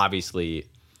 Obviously,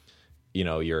 you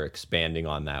know, you're expanding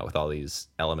on that with all these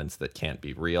elements that can't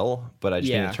be real. But I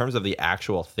just mean in terms of the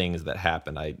actual things that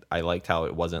happened, I liked how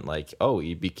it wasn't like, oh,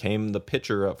 he became the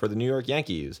pitcher for the New York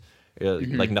Yankees.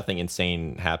 Like nothing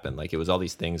insane happened. Like it was all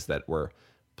these things that were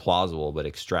plausible but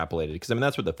extrapolated. Because I mean,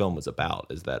 that's what the film was about,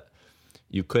 is that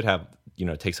you could have, you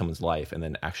know, take someone's life and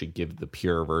then actually give the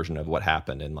pure version of what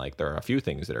happened. And like there are a few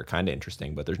things that are kind of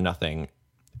interesting, but there's nothing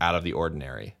out of the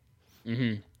ordinary.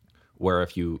 Where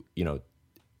if you know,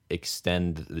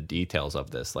 extend the details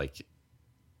of this like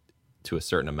to a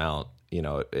certain amount, you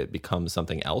know, it becomes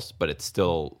something else, but it's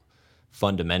still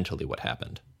fundamentally what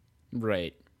happened.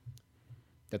 Right.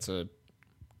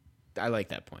 I like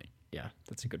that point. Yeah,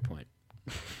 that's a good point.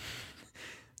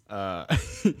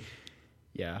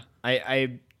 Yeah,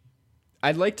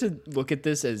 I'd like to look at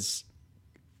this as,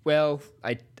 well,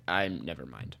 I'm never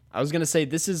mind. I was gonna say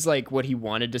this is like what he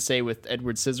wanted to say with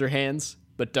Edward Scissorhands,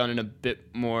 but done in a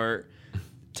bit more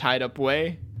tied up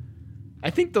way. I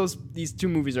think these two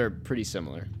movies are pretty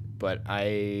similar, but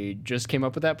I just came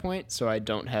up with that point, so I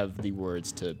don't have the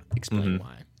words to explain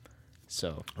why.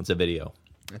 So it's a video.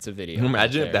 That's a video.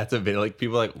 Imagine if that's a video. Like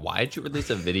people are like, why did you release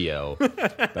a video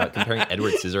about comparing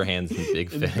Edward Scissorhands and Big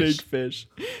Fish? Big Fish,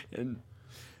 and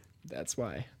that's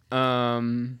why. I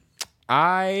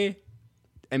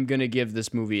am gonna give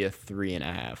this movie a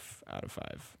 3.5 out of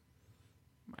 5.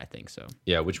 I think so.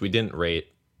 Yeah, which we didn't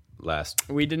rate last.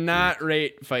 We did not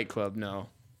rate Fight Club. No.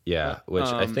 Yeah, which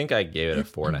I think I gave it a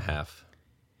 4.5.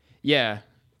 Yeah,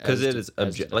 because it is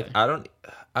like I don't.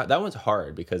 That one's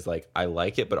hard because like I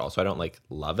like it, but also I don't like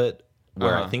love it.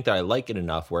 Where I think that I like it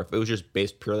enough. Where if it was just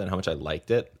based purely on how much I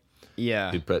liked it,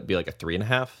 it'd be like a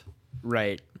 3.5.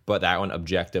 Right. But that one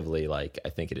objectively, like I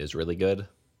think it is really good.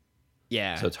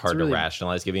 Yeah. So it's hard to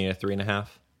rationalize giving it a 3.5.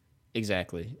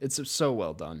 Exactly. It's so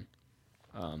well done.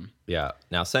 Yeah.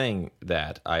 Now saying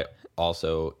that, I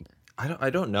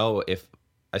don't know if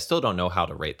I still don't know how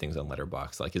to rate things on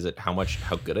Letterboxd. Like, is it how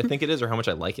good I think it is, or how much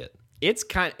I like it?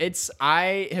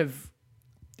 I have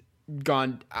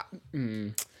gone.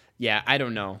 Yeah, I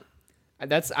don't know.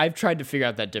 I've tried to figure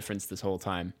out that difference this whole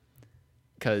time,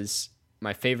 because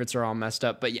my favorites are all messed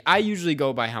up. But I usually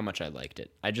go by how much I liked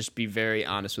it. I just be very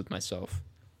honest with myself.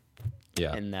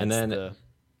 Yeah, and then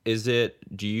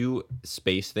do you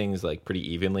space things like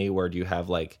pretty evenly, where do you have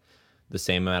like the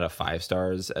same amount of 5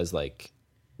 stars as like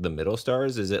the middle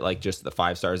stars? Is it like just the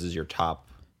 5 stars is your top,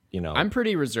 you know? I'm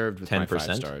pretty reserved with 10%? My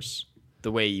 5 stars,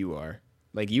 the way you are.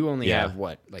 Like you only have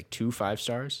what, like 2 5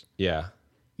 stars? Yeah.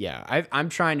 Yeah, I'm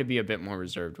trying to be a bit more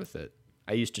reserved with it.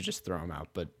 I used to just throw them out,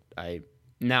 but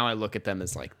now I look at them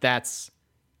as like, that's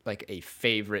like a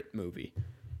favorite movie.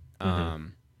 I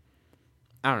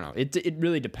don't know. It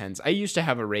really depends. I used to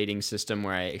have a rating system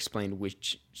where I explained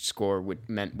which score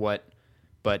meant what,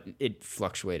 but it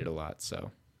fluctuated a lot.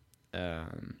 So,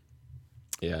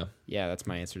 yeah, that's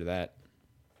my answer to that.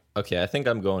 Okay, I think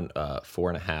I'm going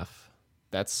 4.5.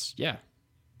 That's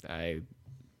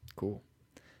cool.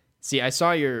 See, I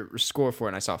saw your score for it,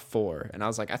 and I saw 4, and I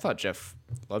was like, I thought Jeff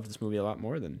loved this movie a lot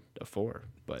more than a 4.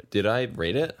 But did I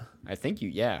rate it? I think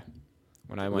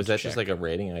when I went, was that just like a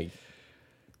rating?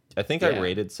 I think I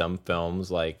rated some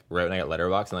films like right when I got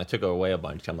Letterboxd, and I took away a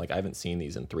bunch. I'm like, I haven't seen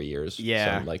these in 3 years. Yeah.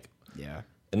 So I'm like, Yeah.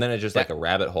 and then it's just like a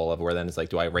rabbit hole of where then it's like,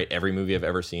 do I rate every movie I've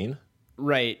ever seen?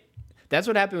 Right. That's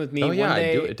what happened with me. Oh yeah, One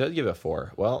day, I do. It does give a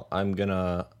 4. Well, I'm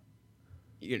gonna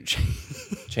you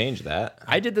change that.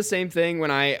 I did the same thing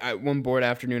when I one bored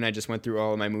afternoon. I just went through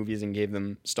all of my movies and gave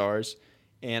them stars,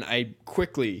 and I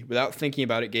quickly, without thinking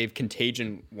about it, gave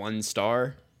Contagion 1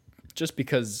 star, just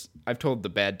because I've told the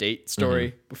bad date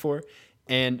story before.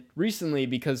 And recently,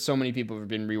 because so many people have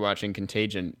been rewatching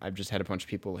Contagion, I've just had a bunch of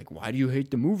people like, "Why do you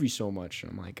hate the movie so much?"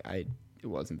 And I'm like, it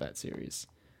wasn't that serious.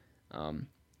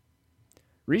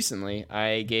 Recently,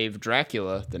 I gave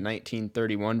Dracula, the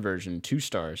 1931 version, 2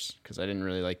 stars because I didn't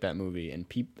really like that movie, and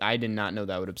I did not know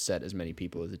that would upset as many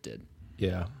people as it did.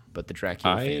 Yeah. But the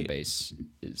Dracula fan base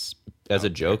is... As a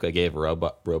joke, I gave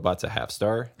Robots a half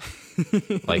star,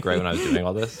 like right when I was doing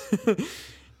all this.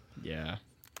 Yeah.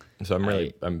 So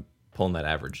I'm pulling that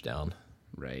average down.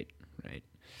 Right.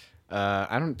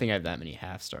 I don't think I have that many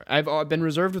half stars. I've been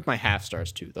reserved with my half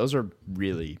stars too. Those are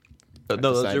really... No,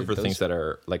 those are for things that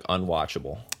are like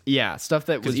unwatchable. Yeah, stuff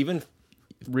that was even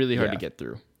really hard to get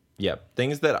through. Yeah,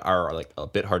 things that are like a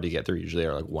bit hard to get through usually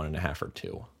are like 1.5 or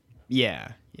 2.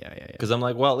 Yeah. Because I'm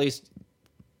like, well, at least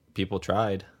people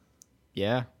tried.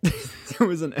 Yeah, there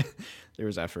was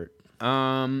effort.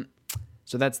 So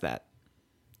that's that.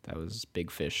 That was Big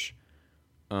Fish.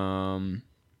 Let's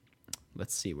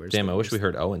see. I wish we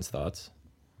heard Owen's thoughts.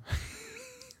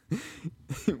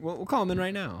 We'll call him in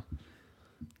right now.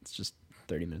 It's just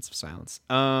 30 minutes of silence.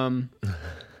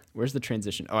 Where's the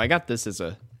transition? Oh, I got this as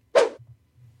a...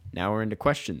 Now we're into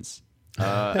questions.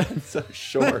 It's so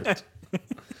short.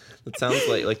 It sounds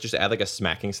like just add like a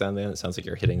smacking sound in. It sounds like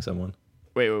you're hitting someone.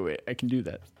 Wait. I can do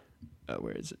that.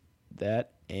 Where is it?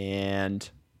 That and...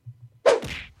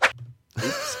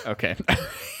 Oops. Okay.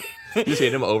 You just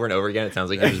hit him over and over again. It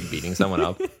sounds like you're just beating someone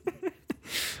up.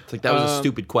 It's like, that was a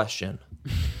stupid question.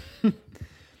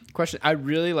 I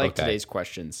really like today's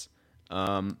questions.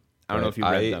 I don't know if you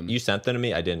read them. You sent them to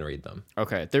me. I didn't read them.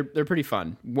 Okay, they're pretty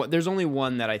fun. There's only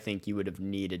one that I think you would have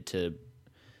needed to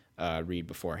read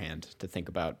beforehand to think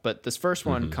about. But this first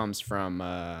one comes from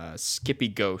Skippy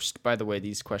Ghost. By the way,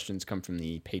 these questions come from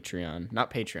the Patreon,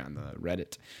 not Patreon, the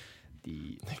Reddit,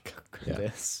 the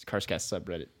Carscast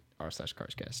subreddit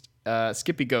r/Carscast.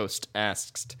 Skippy Ghost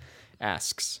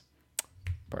asks.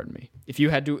 Pardon me. If you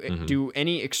had to do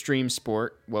any extreme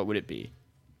sport, what would it be?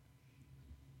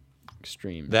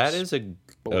 Extreme. That is a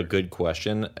good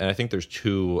question, and I think there's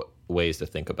 2 ways to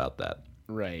think about that.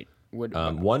 Right.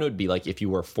 One would be like if you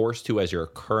were forced to as your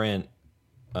current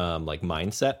like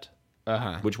mindset.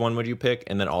 Which one would you pick?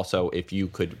 And then also if you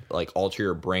could like alter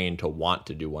your brain to want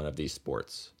to do one of these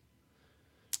sports.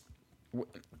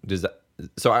 Does that?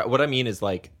 So what I mean is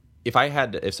like if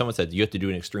someone said you have to do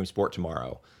an extreme sport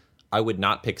tomorrow, I would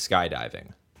not pick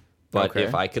skydiving. But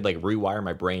if I could like rewire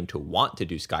my brain to want to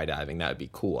do skydiving, that would be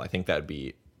cool. I think that would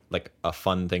be like a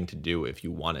fun thing to do if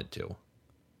you wanted to.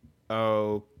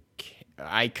 Okay.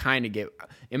 I kind of get...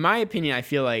 In my opinion, I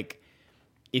feel like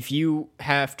if you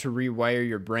have to rewire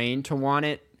your brain to want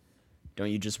it,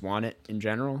 don't you just want it in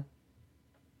general?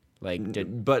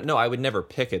 But no, I would never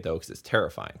pick it though because it's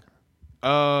terrifying.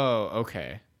 Oh,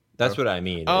 okay. That's what I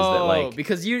mean. Oh, is that like,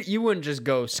 because you wouldn't just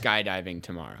go skydiving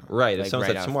tomorrow. Right. If someone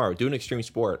said tomorrow, do an extreme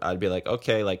sport, I'd be like,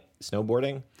 okay, like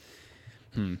snowboarding.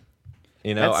 You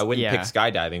know, I wouldn't pick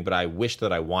skydiving, but I wish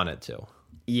that I wanted to.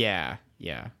 Yeah.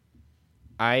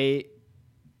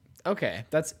 Okay,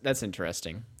 that's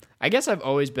interesting. I guess I've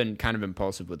always been kind of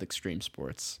impulsive with extreme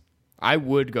sports. I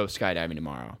would go skydiving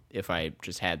tomorrow if I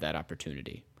just had that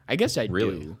opportunity. I guess I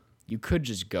do. You could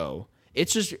just go.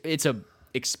 It's a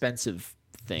expensive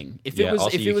thing. If it was,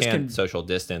 also if it was can't social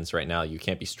distance right now. You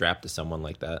can't be strapped to someone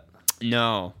like that.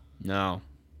 No.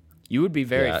 You would be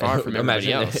very far from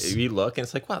everybody else. If you look and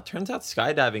it's like, wow, it turns out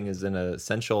skydiving is an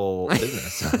essential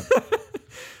business.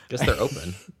 Guess they're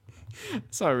open. I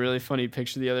saw a really funny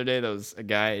picture the other day. That was a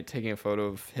guy taking a photo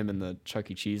of him in the Chuck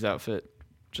E. Cheese outfit,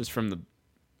 just from the...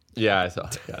 Yeah, I saw.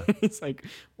 Yeah. It's like,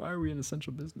 why are we in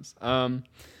essential business?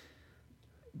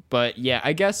 But yeah,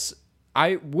 I guess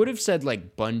I would have said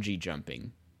like bungee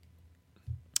jumping,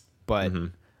 but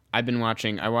I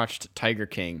watched Tiger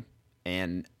King,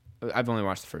 and I've only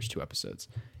watched the first 2 episodes,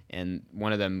 and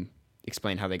one of them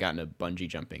explained how they got in a bungee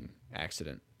jumping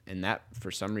accident, and that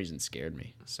for some reason scared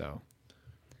me. So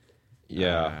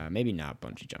yeah, maybe not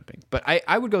bungee jumping, but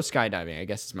I would go skydiving. I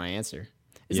guess is my answer.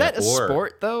 Is that a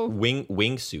sport though?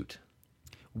 Wingsuit.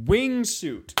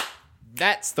 Wingsuit.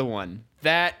 That's the one.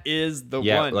 That is the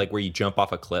Yeah, one. like where you jump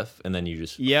off a cliff and then you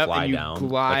just Yep, fly and you down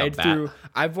glide like a bat. through.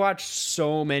 I've watched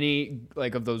so many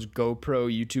like of those GoPro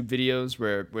YouTube videos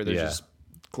where they're Yeah. just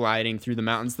gliding through the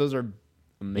mountains. Those are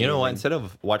amazing. You know what? Instead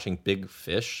of watching big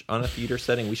fish on a theater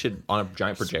setting, we should, on a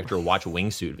giant projector, watch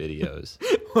wingsuit videos.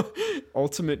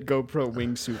 Ultimate GoPro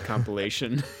wingsuit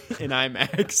compilation in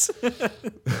IMAX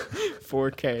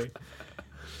 4K.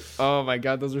 Oh my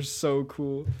god, those are so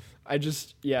cool.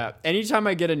 Anytime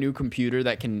I get a new computer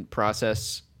that can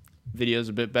process videos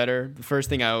a bit better, the first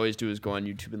thing I always do is go on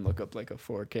YouTube and look up like a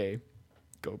 4K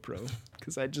GoPro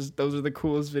because those are the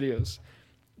coolest videos.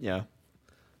 Yeah.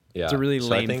 Yeah, It's a really so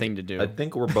I lame think- thing to do. I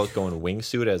think we're both going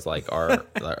wingsuit as like our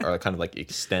kind of like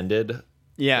extended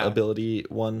Yeah. ability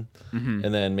one, and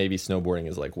then maybe snowboarding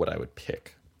is like what I would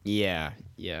pick. Yeah.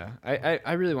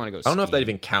 I really want to go I don't know if that skiing.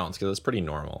 even counts because it's pretty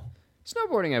normal.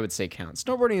 Snowboarding, I would say, counts.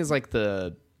 Snowboarding is like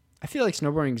I feel like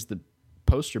snowboarding is the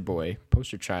poster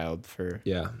child for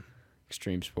Yeah,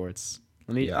 extreme sports.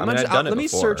 Let me, Yeah, I mean, I've done it let me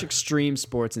before. search extreme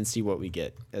sports and see what we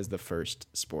get as the first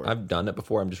sport. I've done it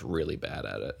before. I'm just really bad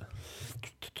at it.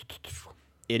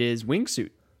 It is wingsuit.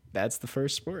 That's the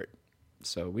first sport.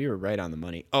 So we were right on the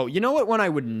money. Oh, you know what one I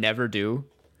would never do?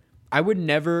 I would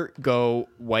never go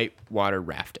whitewater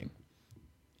rafting.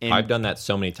 And I've done that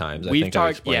so many times. I We've think I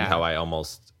talked- explained yeah. how I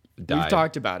almost died. we've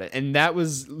talked about it, and that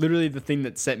was literally the thing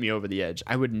that set me over the edge.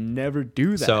 I would never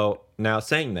do that. So now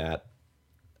saying that,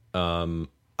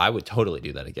 I would totally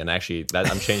do that again. Actually,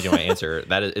 I'm changing my answer.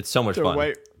 It's so much The fun.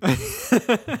 white-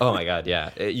 Oh my god, yeah.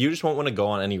 You just won't want to go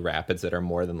on any rapids that are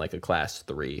more than like a class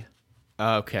 3.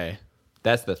 Okay.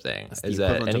 That's the thing. the Is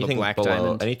that equivalent of a anything black below,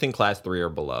 diamond? anything class 3 or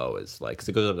below is like, because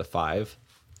it goes up to 5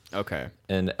 Okay.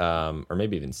 and or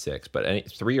maybe even 6, but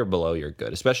 3 or below you're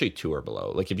good. Especially 2 or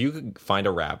below. Like if you could find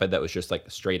a rapid that was just like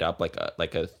straight up like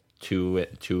a 2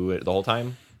 the whole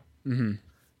time. Mm-hmm.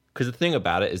 Because the thing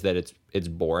about it is that it's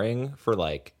boring for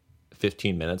like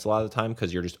 15 minutes a lot of the time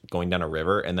because you're just going down a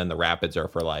river, and then the rapids are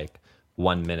for like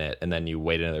 1 minute, and then you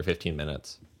wait another 15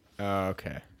 minutes.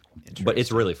 Okay. But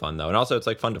it's really fun though, and also it's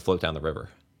like fun to float down the river.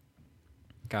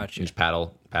 Gotcha. You just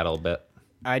paddle a bit.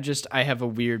 I have a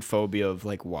weird phobia of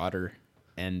like water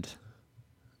and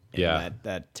Yeah.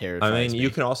 that terrifies I mean, me. you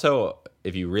can also,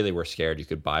 if you really were scared, you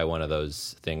could buy one of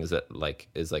those things that like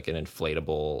is like an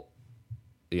inflatable,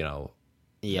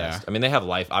 Yeah. vest. I mean, they have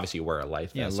life. Obviously, you wear a life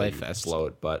vest, Yeah, so life you vest.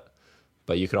 float, but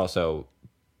you could also,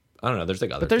 I don't know. There's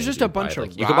like other. But there's things just you a could buy. bunch of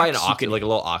Like, you could buy an rocks you could- like a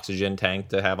little oxygen tank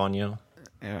to have on you.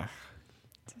 Yeah.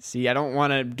 See, I don't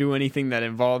want to do anything that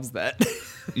involves that.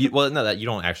 Well, no, that you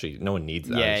don't actually. No one needs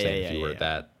that. Yeah, I'm just saying yeah, if you yeah, were yeah.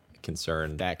 that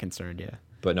concerned. that concerned, yeah.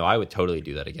 But no, I would totally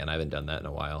do that again. I haven't done that in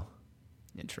a while.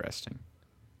 Interesting.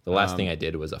 The last thing I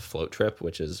did was a float trip,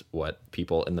 which is what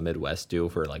people in the Midwest do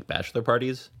for like bachelor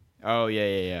parties. Oh,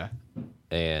 yeah.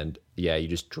 And yeah, you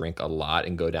just drink a lot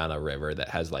and go down a river that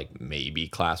has like maybe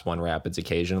class 1 rapids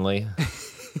occasionally.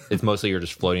 It's mostly you're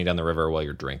just floating down the river while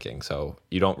you're drinking. So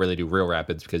you don't really do real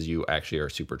rapids because you actually are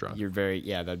super drunk.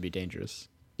 That'd be dangerous.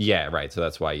 Yeah, right. So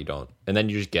that's why you don't. And then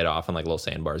you just get off on like little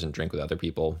sandbars and drink with other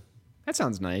people. That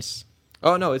sounds nice.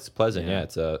 Oh no, it's pleasant. Yeah.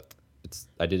 Yeah,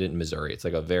 I did it in Missouri. It's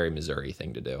like a very Missouri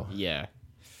thing to do. Yeah.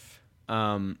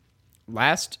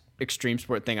 Last extreme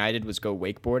sport thing I did was go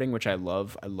wakeboarding, which I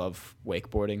love. I love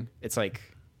wakeboarding. It's like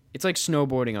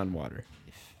snowboarding on water,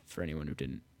 for anyone who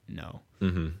didn't know.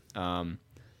 Mm-hmm.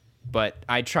 But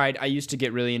I used to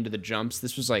get really into the jumps.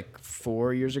 This was like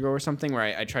 4 years ago or something, where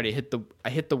I try to hit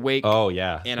the wake. Oh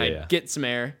yeah. And yeah, I yeah. get some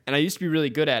air, and I used to be really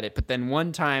good at it. But then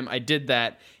one time I did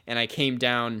that, and I came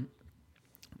down,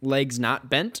 legs not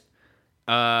bent,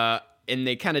 and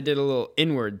they kind of did a little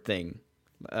inward thing,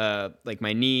 like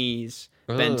my knees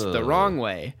bent the Oh. wrong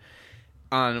way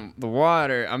on the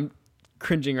water. I'm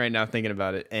cringing right now thinking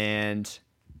about it, and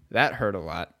that hurt a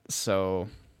lot. So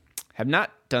have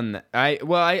not done that. I've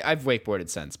wakeboarded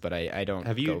since, but I don't.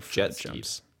 Have you go for jet the skied?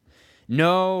 jumps.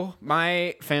 No,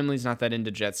 my family's not that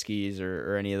into jet skis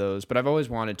or any of those, but I've always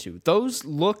wanted to.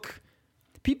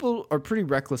 People are pretty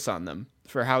reckless on them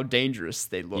for how dangerous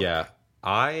they look. Yeah,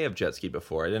 I have jet skied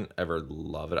before. I didn't ever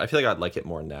love it. I feel like I'd like it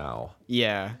more now.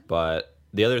 Yeah. But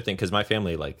the other thing, because my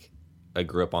family, like, I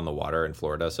grew up on the water in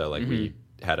Florida, so like we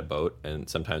had a boat, and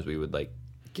sometimes we would like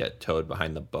get towed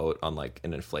behind the boat on like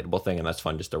an inflatable thing, and that's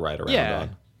fun just to ride around Yeah.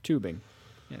 on. Tubing.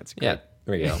 Yeah, it's great. Yeah,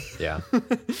 there you go. Yeah.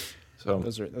 So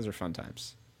Those are fun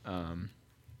times.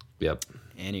 yep.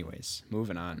 Anyways,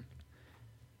 moving on.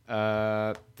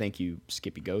 Thank you,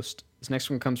 Skippy Ghost. This next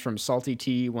one comes from Salty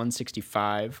T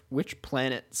 165. Which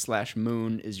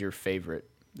planet/moon is your favorite?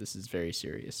 This is very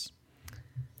serious.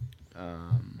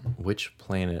 Which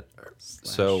planet?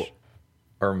 So,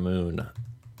 our moon.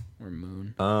 Or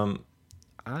moon.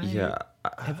 Yeah.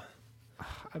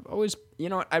 I've always,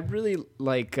 I really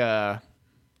like. I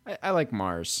like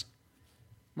Mars.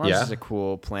 Mars Yeah. is a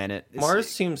cool planet. Mars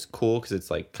seems cool because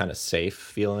it's like kind of safe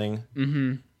feeling.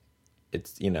 Mm-hmm.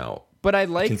 It's, but I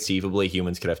like. conceivably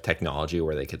humans could have technology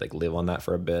where they could like live on that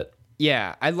for a bit.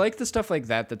 Yeah, I like the stuff like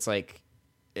that. That's like,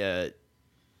 like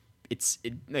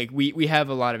we have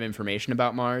a lot of information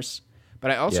about Mars, but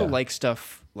I also like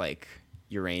stuff like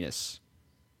Uranus.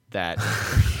 That.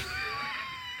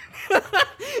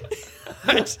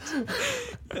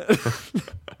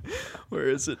 Where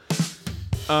is it?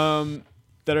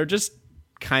 That are just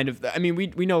kind of. I mean,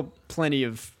 we know plenty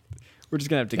of. We're just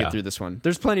gonna have to get through this one.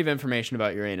 There's plenty of information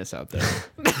about Uranus out there.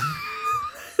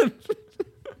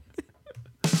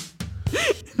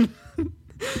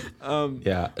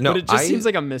 Yeah, no, but it just seems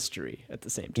like a mystery at the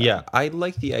same time. Yeah, I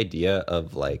like the idea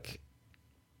of like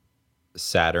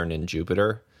Saturn and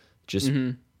Jupiter, just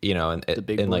and like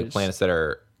boys. planets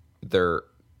that they're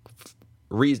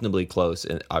reasonably close,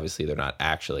 and obviously they're not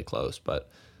actually close, but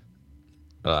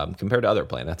compared to other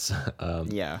planets,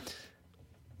 Yeah.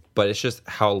 but it's just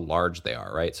how large they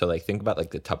are, right? So like think about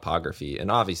like the topography, and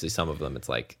obviously some of them it's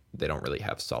like they don't really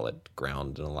have solid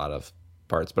ground in a lot of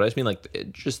parts, but I just mean like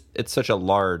it's such a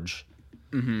large,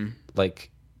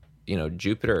 like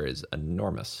Jupiter is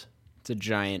enormous. It's a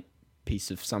giant piece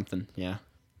of something. Yeah.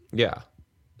 Yeah.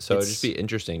 So it'd just be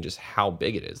interesting just how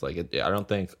big it is. Like, I don't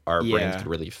think our brains could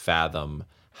really fathom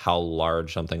how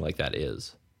large something like that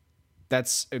is.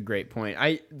 That's a great point.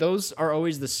 Those are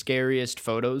always the scariest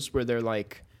photos where they're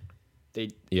like, they're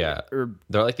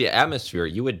like the atmosphere.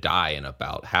 You would die in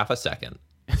about half a second.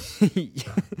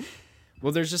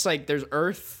 Well, there's just like, there's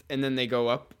Earth, and then they go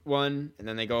up one, and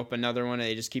then they go up another one, and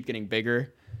they just keep getting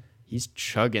bigger. He's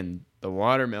chugging the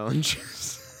watermelon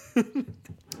juice.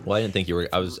 Well, I didn't think you were.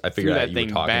 I figured out you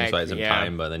were talking, so I had some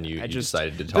time, but then you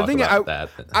decided to talk about that.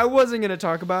 I wasn't gonna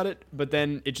talk about it, but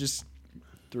then it just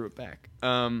threw it back.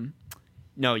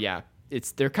 No, yeah,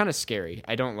 they're kind of scary.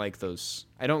 I don't like those.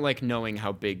 I don't like knowing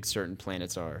how big certain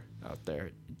planets are out there.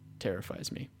 It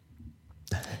terrifies me.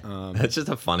 That's just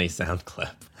a funny sound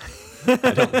clip.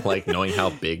 I don't like knowing how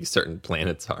big certain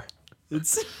planets are.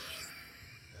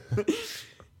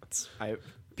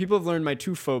 People have learned my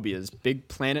two phobias: big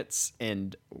planets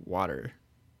and water.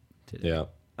 Today. Yeah.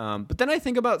 But then I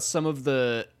think about some of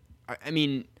the,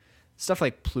 stuff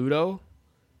like Pluto,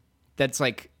 that's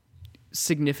like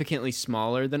significantly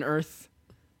smaller than Earth.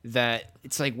 That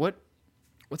it's like,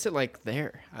 what's it like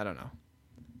there? I don't know.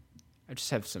 I just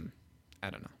have some, I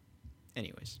don't know.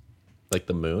 Anyways. Like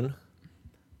the moon?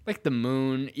 Like the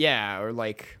moon, yeah, or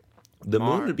like the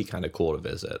moon would be kind of cool to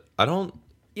visit.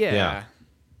 Yeah.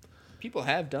 People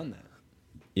have done that.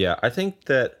 Yeah, I think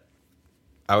that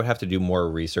I would have to do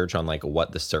more research on like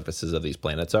what the surfaces of these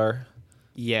planets are.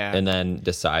 Yeah. And then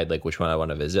decide like which one I want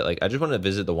to visit. Like I just want to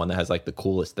visit the one that has like the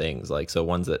coolest things. Like so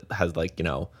ones that has like,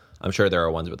 I'm sure there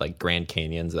are ones with like Grand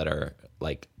Canyons that are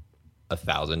like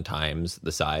 1,000 times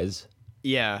the size.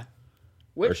 Yeah.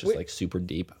 Or it's just like super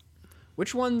deep.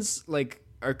 Which ones like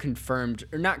are confirmed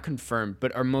or not confirmed,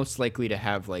 but are most likely to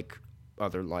have like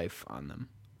other life on them?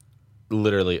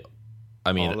 Literally,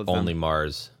 only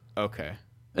Mars. Okay.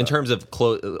 In terms of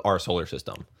our solar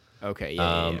system. Okay,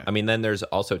 yeah. Then there's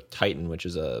also Titan, which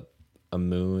is a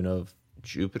moon of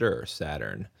Jupiter or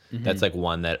Saturn. Mm-hmm. That's like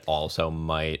one that also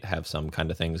might have some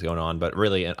kind of things going on. But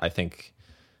really, I think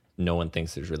no one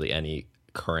thinks there's really any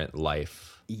current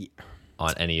life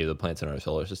on any of the planets in our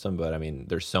solar system. But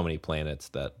there's so many planets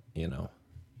that,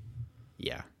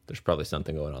 Yeah. There's probably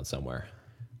something going on somewhere.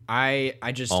 I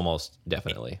just... Almost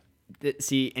definitely.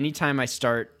 See, anytime I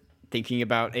start thinking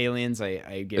about aliens,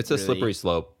 I get It's a slippery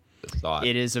slope thought.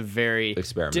 It is a very...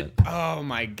 experiment. Oh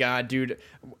my God, dude.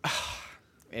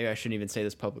 Maybe I shouldn't even say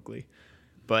this publicly.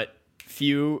 But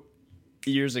few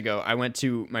years ago, I went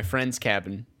to my friend's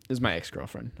cabin. This is my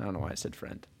ex-girlfriend. I don't know why I said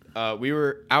friend. We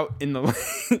were out in the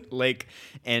lake,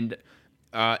 and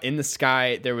in the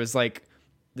sky, there was like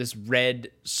this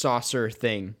red saucer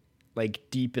thing, like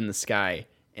deep in the sky.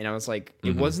 And I was like,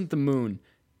 it wasn't the moon.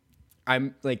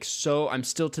 I'm still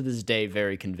to this day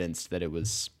very convinced that it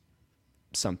was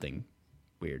something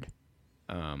weird.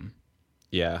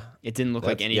 Yeah. It didn't look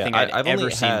like anything I've ever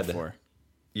seen before.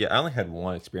 Yeah, I only had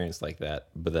one experience like that,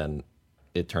 but then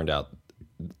it turned out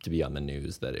to be on the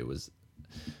news that it was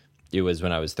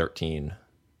when I was 13,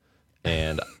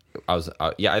 and I was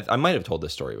I might have told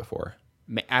this story before.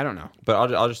 I don't know, but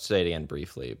I'll just say it again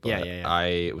briefly. But yeah.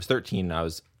 I was 13. And I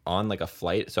was on like a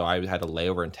flight, so I had a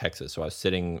layover in Texas. So I was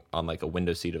sitting on like a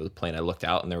window seat of the plane. I looked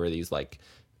out, and there were these like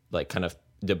kind of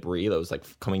debris that was like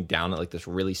coming down at like this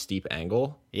really steep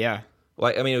angle. Yeah.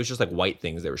 like, I mean, it was just like white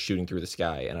things that were shooting through the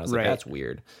sky, and I was like, Right. that's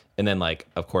weird. And then, like,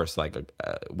 of course, like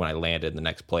when I landed in the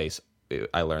next place,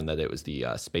 I learned that it was the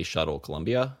space shuttle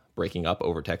Columbia breaking up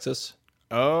over Texas.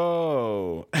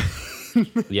 Oh,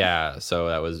 Yeah, so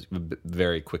that was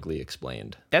very quickly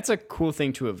explained. that's a cool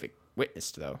thing to have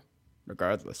witnessed, though.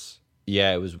 Regardless,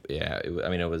 Yeah, it was. Yeah, I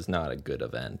mean, it was not a good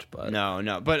event, but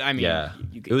no, but I mean, yeah,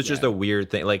 it was just a weird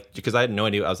thing. Like, because I had no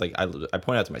idea. I was like, I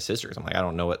pointed out to my sisters. I'm like, I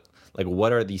don't know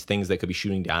what are these things that could be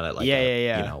shooting down at like,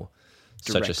 Yeah. you know,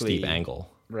 such a steep Directly.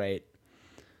 angle. Right.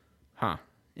 Huh.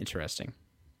 Interesting.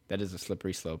 That is a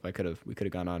slippery slope. We could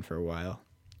have gone on for a while.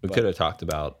 We could have talked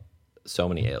about so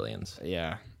many aliens.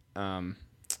 Yeah.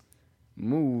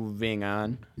 Moving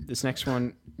on. This next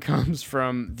one comes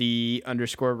from the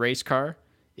 _ race car.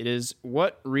 It is,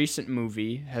 what recent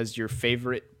movie has your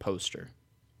favorite poster?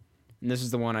 And this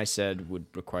is the one I said would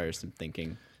require some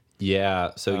thinking.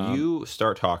 Yeah. So you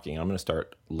start talking. I'm going to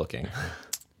start looking.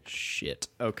 Shit.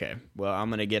 Okay. Well, I'm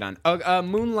going to get on.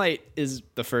 Moonlight is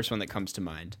the first one that comes to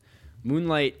mind.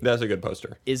 Moonlight That's a good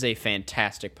poster. is a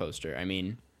fantastic poster. I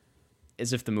mean,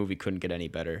 as if the movie couldn't get any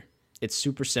better. It's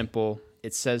super simple.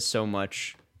 It says so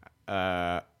much.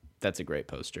 That's a great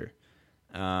poster.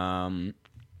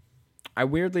 I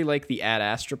weirdly like the Ad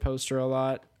Astra poster a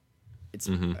lot.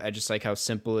 I just like how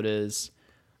simple it is.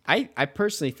 I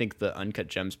personally think the Uncut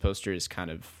Gems poster is kind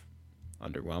of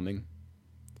underwhelming.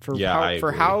 I For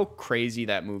agree. how crazy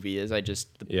that movie is,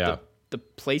 Yeah. the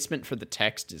placement for the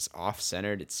text is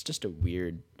off-centered. It's just a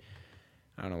weird.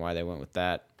 I don't know why they went with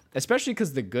that. Especially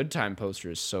because the Good Time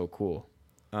poster is so cool.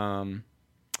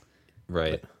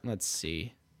 Right. Let's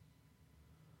see.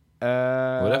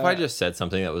 What if I just said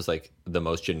something that was like the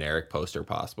most generic poster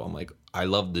possible? I'm like, I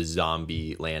love the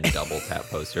Zombie Land double tap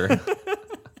poster.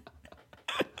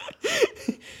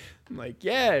 I'm like,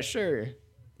 yeah, sure.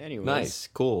 Anyways. Nice,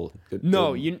 cool. Good,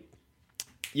 No, good.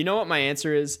 you know what my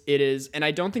answer is? It is, and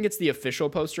I don't think it's the official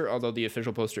poster, although the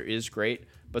official poster is great,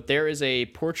 but there is a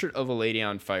Portrait of a Lady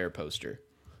on Fire poster.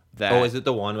 That, Oh, is it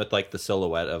the one with like the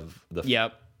silhouette of the?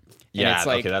 Yep. And Yeah. it's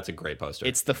like, Okay, that's a great poster.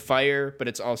 it's the fire, but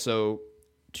it's also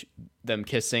them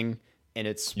kissing, and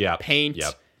it's Yep, paint.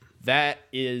 yep. That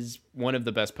is one of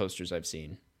the best posters I've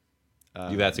seen.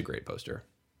 That's a great poster.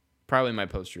 Probably my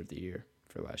poster of the year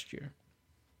for last year.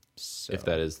 So If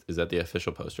that is that the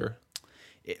official poster?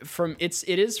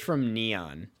 it is from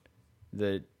Neon,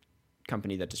 the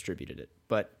company that distributed it,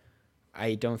 but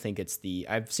I don't think it's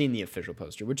I've seen the official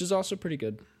poster, which is also pretty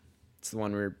good. It's the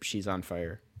one where she's on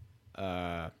fire.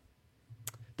 The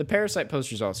Parasite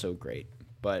poster is also great,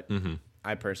 but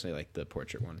I personally like the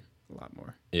portrait one a lot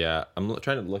more. Yeah, I'm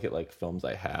trying to look at like films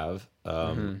I have.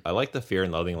 I like the Fear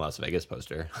and Loathing in Las Vegas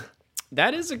poster.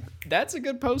 That's a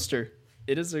good poster.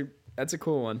 That's a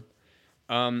cool one.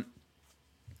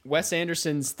 Wes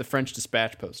Anderson's The French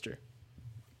Dispatch poster,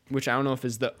 which I don't know if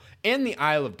is and the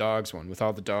Isle of Dogs one with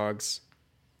all the dogs.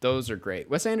 Those are great.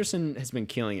 Wes Anderson has been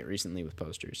killing it recently with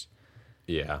posters.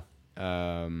 Yeah.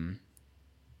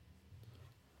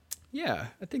 Yeah,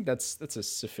 I think that's a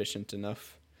sufficient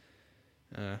enough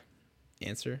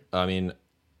answer. I mean,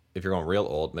 if you're going real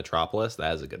old, Metropolis,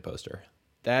 that is a good poster.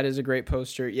 That is a great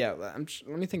poster. Yeah, let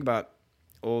me think about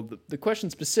old. The question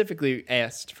specifically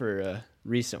asked for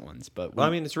recent ones, but Well, I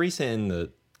mean, it's recent in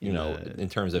the in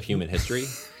terms of human history.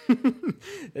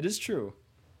 it is true.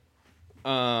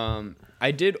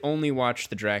 I did only watch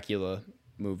the Dracula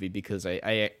movie because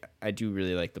I do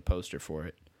really like the poster for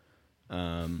it.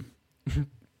 Mon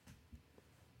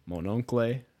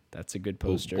Oncle, that's a good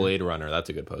poster. Blade Runner, that's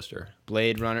a good poster.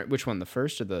 Blade Runner, which one? The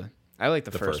first or I like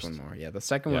the first first. one more. Yeah, the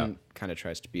second Yeah. one kind of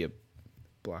tries to be a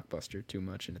blockbuster too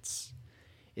much, and it's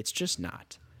just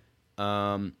not.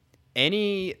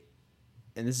 Any,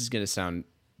 and this is gonna sound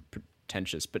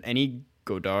pretentious, but any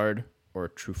Godard or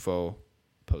Truffaut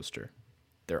poster,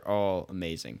 they're all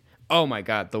amazing. Oh my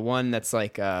god, the one that's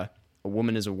like a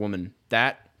woman is a woman.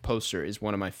 That poster is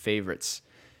one of my favorites.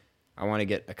 I want to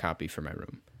get a copy for my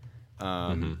room,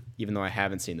 even though I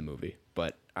haven't seen the movie,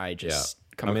 but I just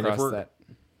come I mean, if across we're- that.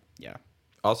 Yeah,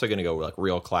 Also going to go like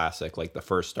real classic, like the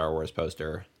first Star Wars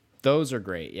poster. those are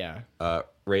great. Yeah.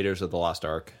 Raiders of the Lost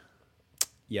Ark.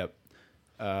 Yep.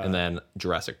 And then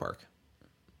Jurassic Park.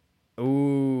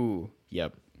 Ooh.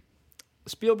 Yep.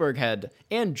 Spielberg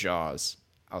and Jaws.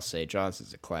 I'll say Jaws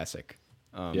is a classic.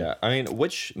 Yeah. I mean,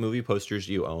 which movie posters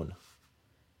do you own?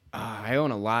 I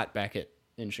own a lot back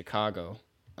in Chicago.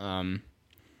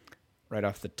 Right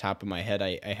off the top of my head,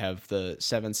 I have the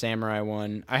Seven Samurai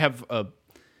one. I have a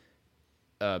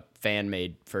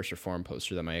fan-made First Reform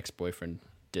poster that my ex-boyfriend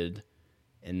did.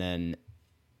 And then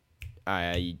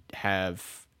I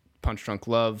have Punch Drunk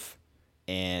Love,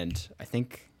 and I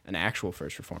think an actual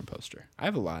First Reformed poster. I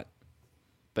have a lot.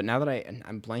 But now that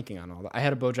I'm blanking on all that. I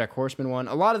had a BoJack Horseman one.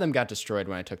 A lot of them got destroyed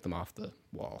when I took them off the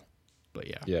wall. But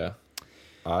yeah. Yeah.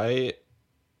 I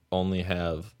only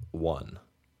have one.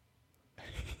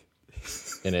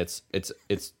 And it's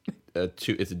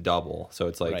a double. So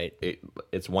it's like right.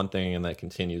 it's one thing and that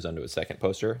continues onto a second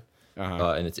poster.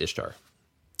 And it's Ishtar.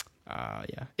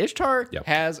 Yeah. Ishtar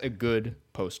has a good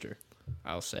poster,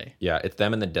 I'll say. Yeah, it's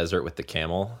them in the desert with the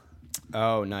camel.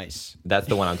 Oh, nice. That's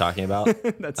the one I'm talking about.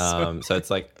 That's so it's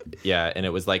like, yeah, and it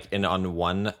was like, and on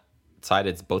one side,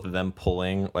 it's both of them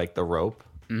pulling like the rope,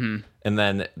 and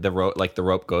then the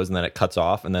rope goes, and then it cuts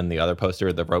off, and then the other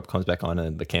poster, the rope comes back on,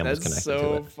 and the camel's connected to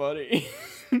it. That's so funny.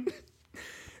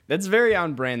 That's very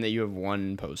on brand that you have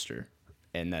one poster,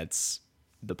 and that's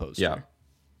the poster. Yeah,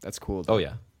 that's cool. Though. Oh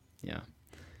yeah, yeah.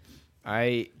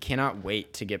 I cannot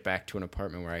wait to get back to an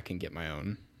apartment where I can get my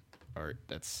own art.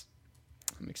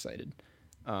 I'm excited.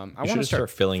 I want to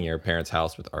start filling your parents'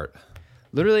 house with art.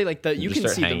 Literally, like you can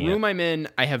see the room it. I'm in.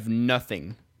 I have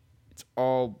nothing. It's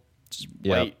all just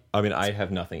white. I mean, I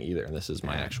have nothing either, and this is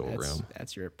my actual room.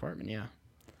 That's your apartment, yeah.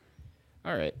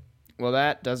 All right. Well,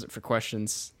 that does it for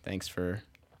questions. Thanks for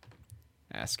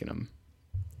asking them.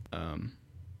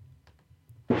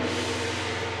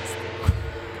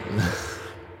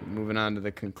 Moving on to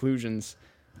the conclusions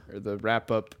or the wrap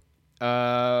up.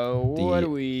 What do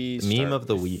we start meme of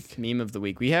the with? week? Meme of the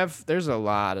week. There's a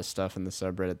lot of stuff in the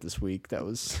subreddit this week that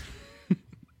was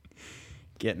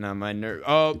getting on my nerve.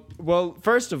 Oh, well,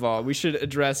 first of all, we should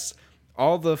address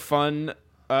all the fun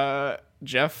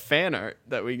Jeff fan art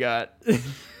that we got.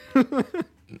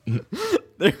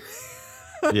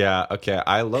 Yeah, okay.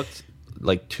 I looked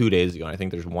like 2 days ago, and I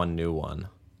think there's one new one.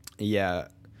 Yeah.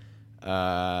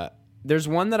 There's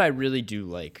one that I really do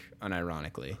like,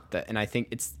 unironically, and I think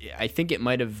it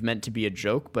might have meant to be a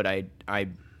joke, but I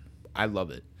love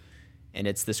it. And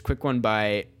it's this quick one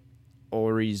by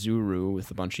Orizuru with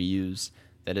a bunch of U's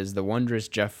that is the wondrous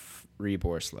Jeffrey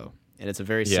Borslow. And it's a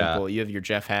very simple, you have your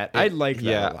Jeff hat. I like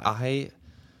that a lot. I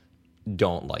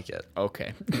don't like it.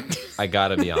 Okay. I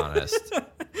gotta be honest.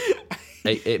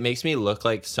 It makes me look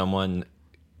like someone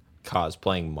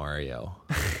cosplaying Mario.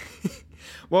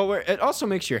 Well, it also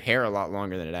makes your hair a lot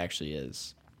longer than it actually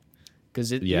is.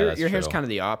 Because your hair's kind of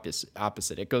the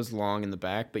opposite. It goes long in the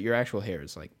back, but your actual hair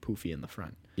is like poofy in the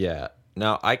front. Yeah.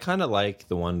 Now, I kind of like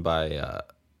the one by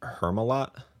Hermalot.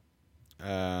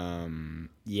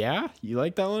 Yeah? You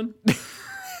like that one?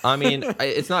 I mean,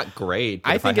 it's not great,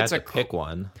 but if I had to pick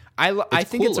one, I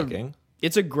think cool looking.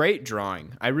 It's a great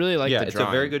drawing. I really like the drawing. Yeah, it's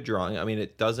a very good drawing. I mean,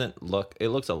 it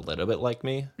looks a little bit like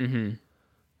me. Mm-hmm.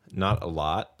 Not a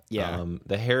lot. Yeah.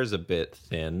 The hair is a bit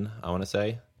thin, I want to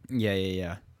say.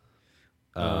 Yeah.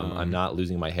 I'm not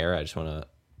losing my hair. I just want to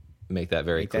make that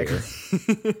very clear.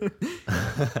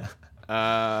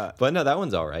 But no, that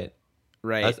one's all right.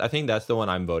 Right. I think that's the one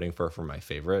I'm voting for my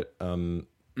favorite.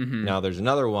 Now, there's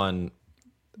another one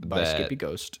by Skippy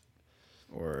Ghost.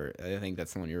 Or I think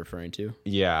that's the one you're referring to.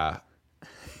 Yeah.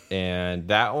 And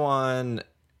that one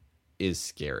is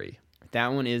scary.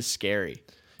 That one is scary.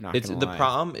 The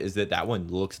problem is that one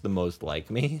looks the most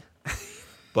like me,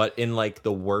 but in like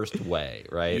the worst way,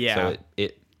 right? Yeah. So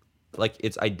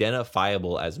it's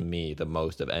identifiable as me the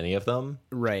most of any of them.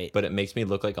 Right. But it makes me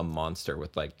look like a monster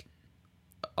with like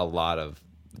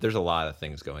there's a lot of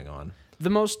things going on.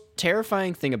 The most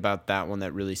terrifying thing about that one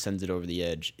that really sends it over the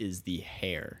edge is the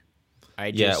hair.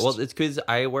 Well, it's because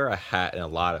I wear a hat in a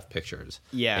lot of pictures.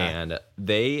 Yeah. And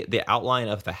the outline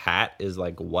of the hat is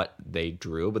like what they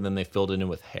drew, but then they filled it in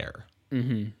with hair.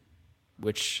 Mm-hmm.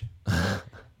 Which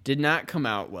did not come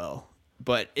out well.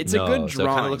 But it's a good drawing. So it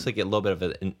kind of looks like a little bit of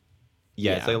it's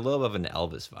like a little bit of an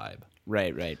Elvis vibe.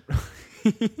 Right.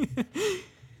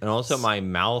 And also my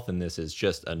mouth in this is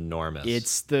just enormous.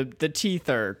 It's the teeth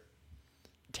are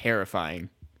terrifying.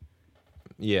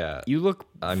 Yeah. You look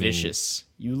vicious.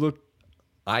 You look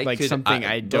something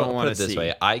I don't want to see. This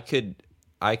way, I could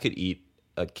eat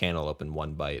a cantaloupe in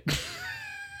one bite.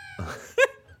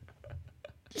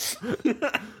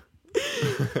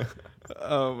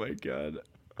 Oh my god.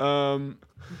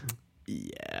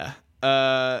 Yeah.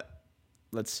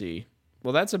 Let's see.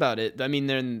 Well, that's about it. I mean,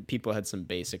 then people had some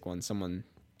basic ones. Someone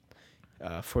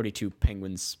 42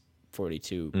 Penguins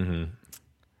 42. Mm-hmm.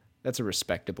 That's a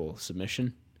respectable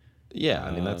submission. Yeah,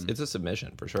 I mean it's a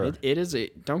submission for sure. It is a.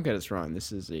 Don't get us wrong.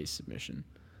 This is a submission.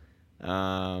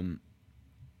 Okay,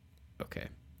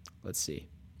 let's see.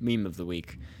 Meme of the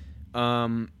week.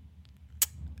 There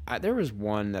was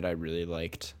one that I really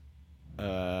liked.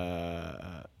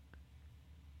 Actually,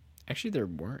 there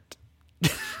weren't.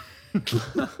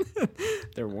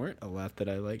 There weren't a lot that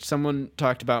I liked. Someone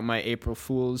talked about my April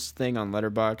Fool's thing on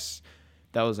Letterboxd.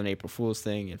 That was an April Fool's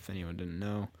thing, if anyone didn't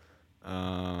know.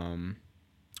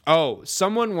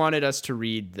 Someone wanted us to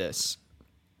read this.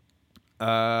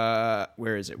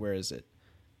 Where is it?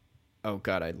 Oh,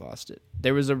 God, I lost it.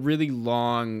 There was a really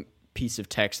long piece of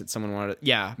text that someone wanted.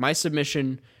 Yeah, my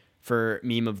submission for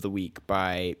Meme of the Week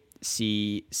by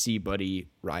C Buddy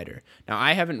Ryder. Now,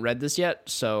 I haven't read this yet,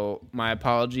 so my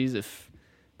apologies if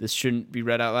this shouldn't be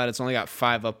read out loud. It's only got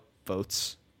 5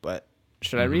 upvotes, but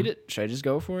should I read it? Should I just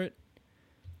go for it?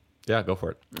 Yeah, go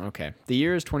for it. Okay. The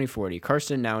year is 2040.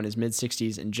 Karsten, now in his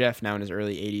mid-60s, and Jeff, now in his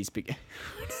early 80s.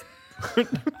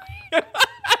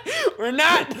 We're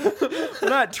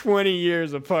not 20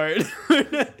 years apart.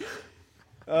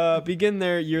 Begin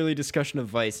their yearly discussion of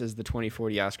Vice as the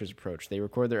 2040 Oscars approach. They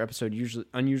record their episode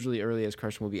unusually early, as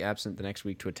Carson will be absent the next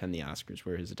week to attend the Oscars,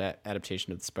 where his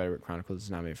adaptation of the Spiderwick Chronicles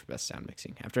is nominated for Best Sound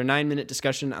Mixing. After a 9-minute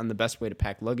discussion on the best way to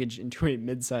pack luggage into a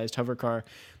mid-sized hover car,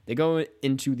 they go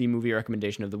into the movie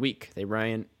recommendation of the week. They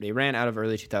ran out of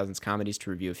early 2000s comedies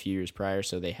to review a few years prior,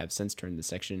 so they have since turned the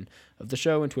section of the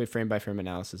show into a frame-by-frame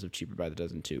analysis of Cheaper by the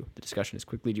Dozen 2. The discussion is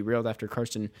quickly derailed after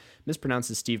Karsten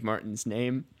mispronounces Steve Martin's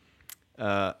name,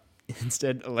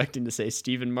 instead electing to say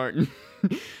Stephen Martin,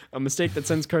 a mistake that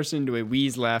sends Carson into a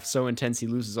wheeze laugh so intense he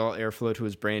loses all airflow to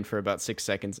his brain for about 6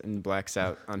 seconds and blacks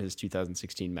out on his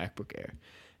 2016 MacBook Air.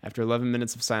 After 11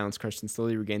 minutes of silence, Carson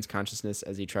slowly regains consciousness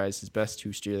as he tries his best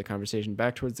to steer the conversation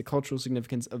back towards the cultural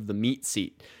significance of the meat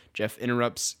seat. Jeff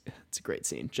interrupts. It's a great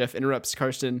scene. Jeff interrupts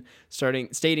Carson,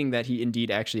 stating that he indeed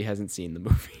actually hasn't seen the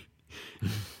movie.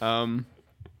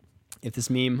 If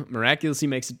this meme miraculously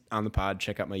makes it on the pod,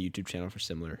 check out my YouTube channel for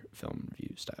similar film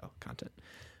review style content.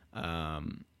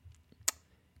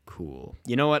 Cool.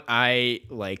 You know what? I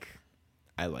liked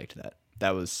that.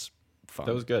 That was fun.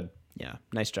 That was good. Yeah.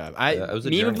 Nice job. That was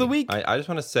a meme journey. of the week. I just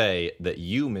want to say that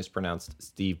you mispronounced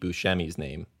Steve Buscemi's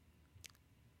name.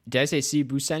 Did I say Steve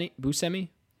Buscemi?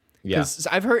 Yeah. Because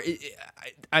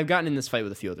I've gotten in this fight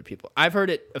with a few other people. I've heard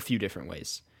it a few different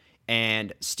ways.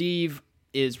 And Steve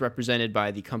is represented by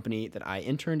the company that I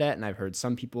interned at, and I've heard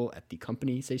some people at the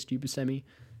company say Steve Buscemi,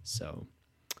 so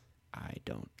I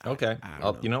don't. Okay. I don't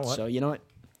know. You know what? So you know what?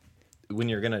 When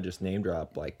you're gonna just name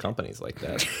drop like companies like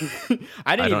that,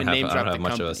 I don't have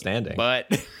much of a standing. But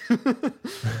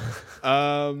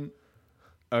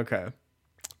okay.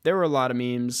 There were a lot of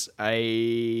memes.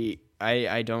 I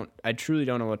truly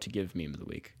don't know what to give meme of the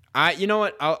week. You know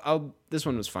what? I'll this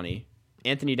one was funny.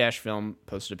 Anthony Dash Film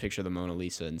posted a picture of the Mona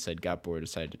Lisa and said, "Got bored,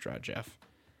 decided to draw Jeff."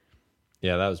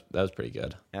 Yeah, that was pretty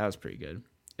good. That was pretty good.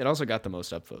 It also got the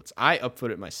most upvotes. I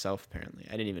upvoted myself, apparently.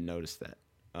 I didn't even notice that.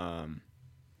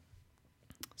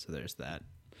 So there's that.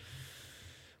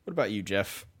 What about you,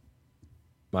 Jeff?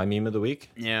 My meme of the week?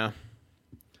 Yeah.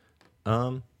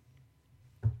 You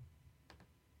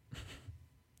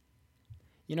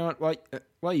know what?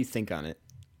 While you think on it,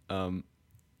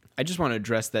 I just want to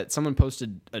address that someone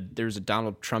posted there's a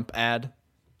Donald Trump ad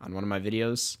on one of my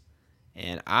videos,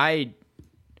 and I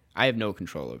have no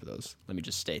control over those. Let me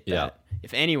just state that. Yeah.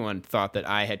 If anyone thought that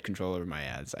I had control over my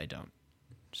ads, I don't.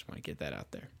 Just want to get that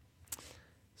out there.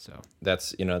 So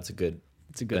that's it's a good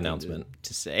announcement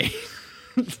to say.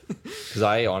 Because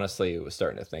I honestly was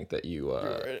starting to think that you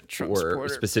were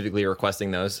specifically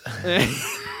requesting those.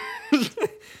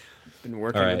 Been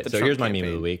working. All right, with the so Trump here's my campaign.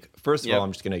 meme of the week. First of all,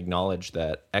 I'm just going to acknowledge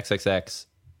that XXX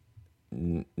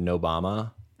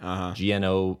Nobama,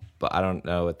 GNO, but I don't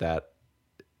know what that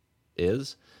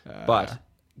is. But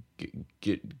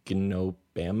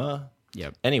Gnobama.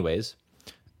 Yep. Anyways,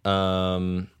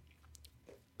 they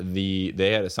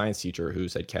had a science teacher who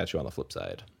said "catch you on the flip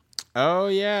side." Oh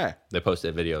yeah. They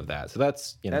posted a video of that, so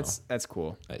that's that's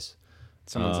cool. Nice.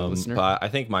 Someone's a listener. But I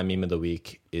think my meme of the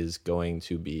week is going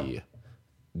to be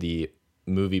the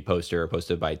movie poster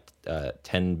posted by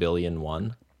 10 billion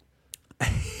one.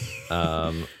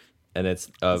 And it's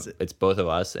both of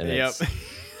us, and it's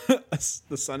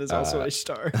the sun is also a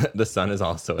star. The sun is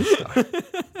also a star.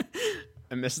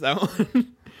 I missed that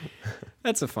one.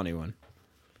 That's a funny one.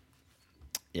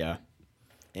 Yeah.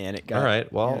 And it got all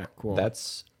right. Well, yeah, cool.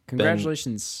 That's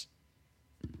congratulations.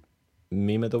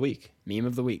 Meme of the week. Meme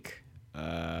of the week.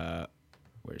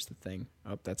 Where's the thing?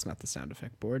 Oh, that's not the sound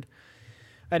effect board.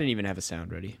 I didn't even have a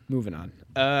sound ready. Moving on.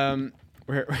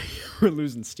 We're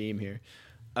losing steam here.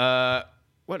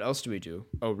 What else do we do?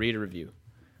 Oh, read a review.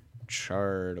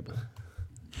 Chartable.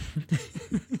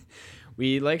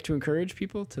 We like to encourage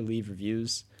people to leave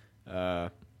reviews.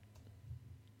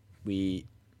 We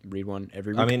read one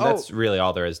every week. I mean, that's really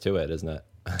all there is to it, isn't it?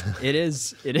 It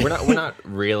is. It is. We're not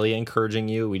really encouraging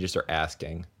you. We just are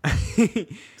asking. Because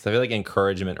I feel like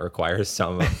encouragement requires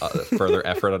some further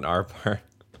effort on our part.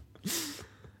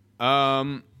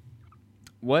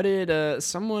 What did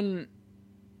someone?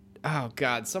 Oh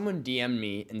God, someone DM'd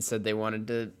me and said they wanted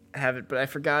to have it, but I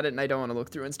forgot it, and I don't want to look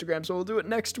through Instagram, so we'll do it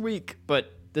next week.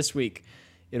 But this week,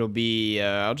 it'll be.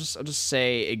 I'll just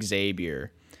say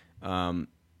Xavier, from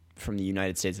the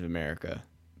United States of America.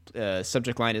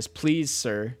 Subject line is "Please,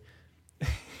 sir."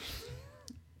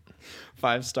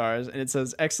 5 stars, and it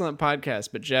says excellent podcast.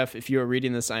 But Jeff, if you are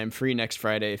reading this, I am free next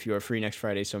Friday. If you are free next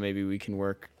Friday, so maybe we can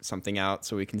work something out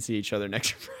so we can see each other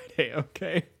next Friday.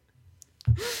 Okay,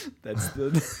 that's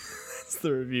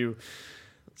the review.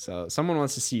 So someone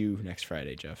wants to see you next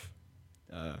Friday, Jeff.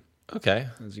 Okay,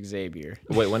 it was Xavier.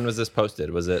 Wait, when was this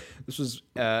posted? Was it? This was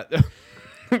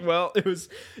well, it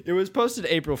was posted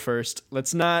April 1st.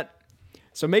 Let's not.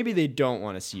 So maybe they don't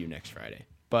want to see you next Friday,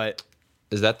 but.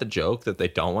 Is that the joke that they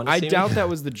don't want to see I doubt that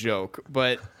was the joke,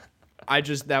 but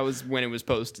that was when it was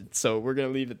posted, so we're gonna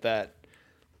leave it that.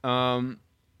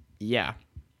 Yeah,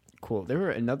 cool. There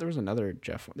was another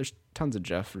Jeff. There's tons of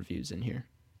Jeff reviews in here.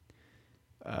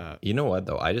 You know what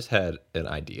though? I just had an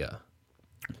idea.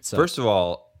 So, first of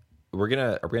all, are we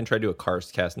gonna try to do a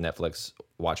Carscast Netflix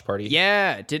watch party?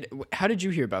 Yeah. How did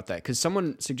you hear about that? Because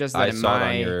someone suggested that I saw it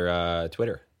on your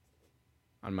Twitter.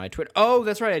 On my Twitter. Oh,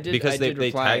 that's right. I did. Because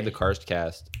they tag the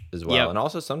Carscast as well. Yep. And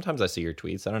also sometimes I see your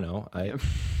tweets. I don't know.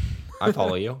 I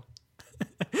follow you.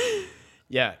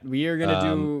 Yeah, we are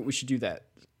gonna we should do that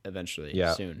eventually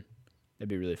soon. That'd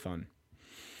be really fun.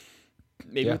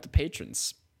 Maybe with the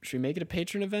patrons. Should we make it a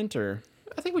patron event or?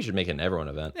 I think we should make it an everyone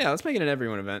event. Yeah, let's make it an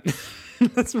everyone event.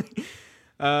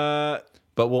 But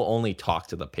we'll only talk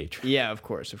to the patrons. Yeah, of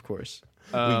course.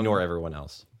 We ignore everyone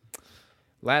else.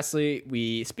 Lastly,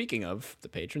 speaking of the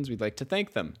patrons, we'd like to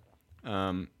thank them.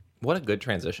 What a good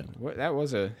transition. That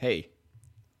was hey,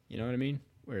 you know what I mean?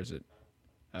 Where is it?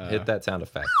 Hit that sound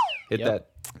effect. Hit that.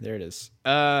 There it is.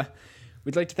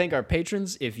 We'd like to thank our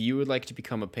patrons. If you would like to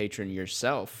become a patron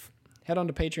yourself, head on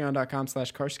to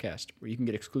patreon.com/Carscast, where you can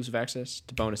get exclusive access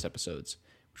to bonus episodes,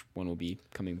 which one will be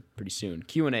coming pretty soon.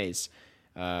 Q&As,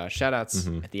 shout-outs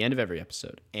at the end of every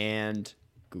episode, and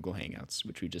Google Hangouts,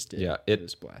 which we just did. Yeah, it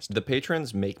was a blast. The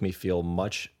patrons make me feel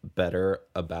much better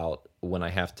about when I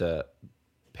have to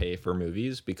pay for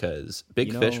movies, because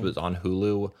Big Fish was on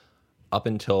Hulu up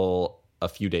until a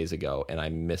few days ago, and I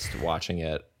missed watching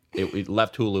it. It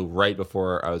left Hulu right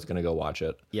before I was going to go watch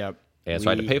it. Yep. And so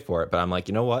I had to pay for it, but I'm like,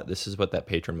 you know what? This is what that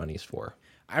patron money's for.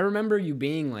 I remember you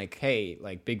being like, hey,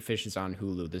 like Big Fish is on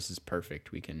Hulu. This is perfect.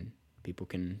 People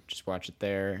can just watch it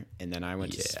there. And then I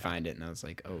went to find it, and I was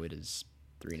like, oh, it is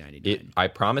 $3.99. I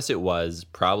promise it was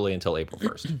probably until April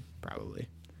 1st. Probably.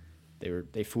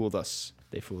 They fooled us.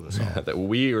 They fooled us all. That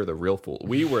we are the real fool.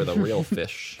 We were the real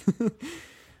fish.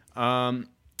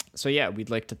 So yeah, we'd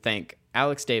like to thank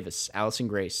Alex Davis, Allison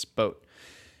Grace, Boat.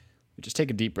 Just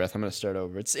take a deep breath. I'm going to start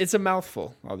over. It's a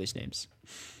mouthful, all these names.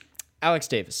 Alex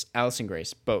Davis, Allison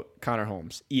Grace, Boat, Connor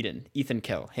Holmes, Eden, Ethan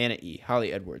Kell, Hannah E.,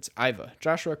 Holly Edwards, Iva,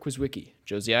 Joshua Quizwicki,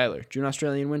 Josie Eiler, June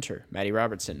Australian Winter, Maddie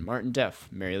Robertson, Martin Deff,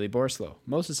 Mary Lee Borslow,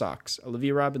 Moses Ox,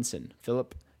 Olivia Robinson,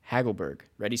 Philip Hagelberg,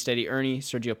 Ready Steady Ernie,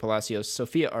 Sergio Palacios,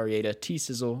 Sophia Arieta, T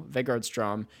Sizzle, Vegard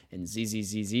Strom, and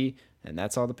ZZZZ. And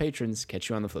that's all the patrons. Catch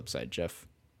you on the flip side, Jeff.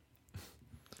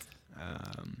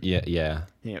 Yeah.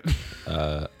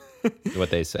 What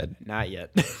they said. Not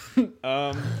yet.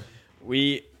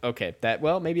 Maybe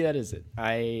that is it.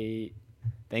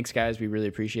 Thanks guys. We really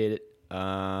appreciate it.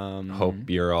 Hope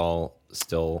you're all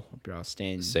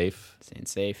staying safe. Staying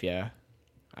safe. Yeah.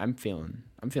 I'm feeling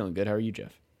good. How are you,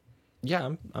 Jeff?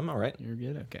 Yeah, I'm all right. You're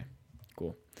good. Okay,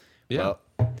 cool. Yeah.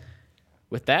 Well,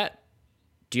 with that,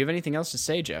 do you have anything else to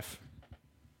say, Jeff?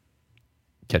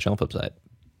 Catch you on the flip side.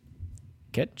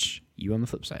 Catch you on the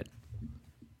flip side.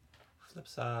 Flip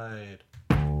side.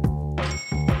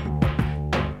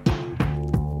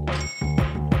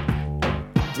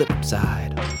 Flip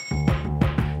side.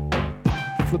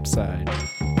 Flip side.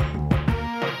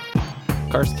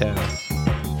 Carscast.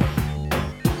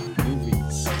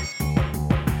 Movies.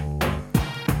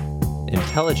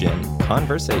 Intelligent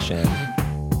conversation.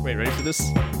 Wait, ready for this?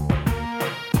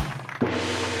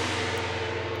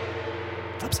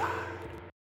 Flip side.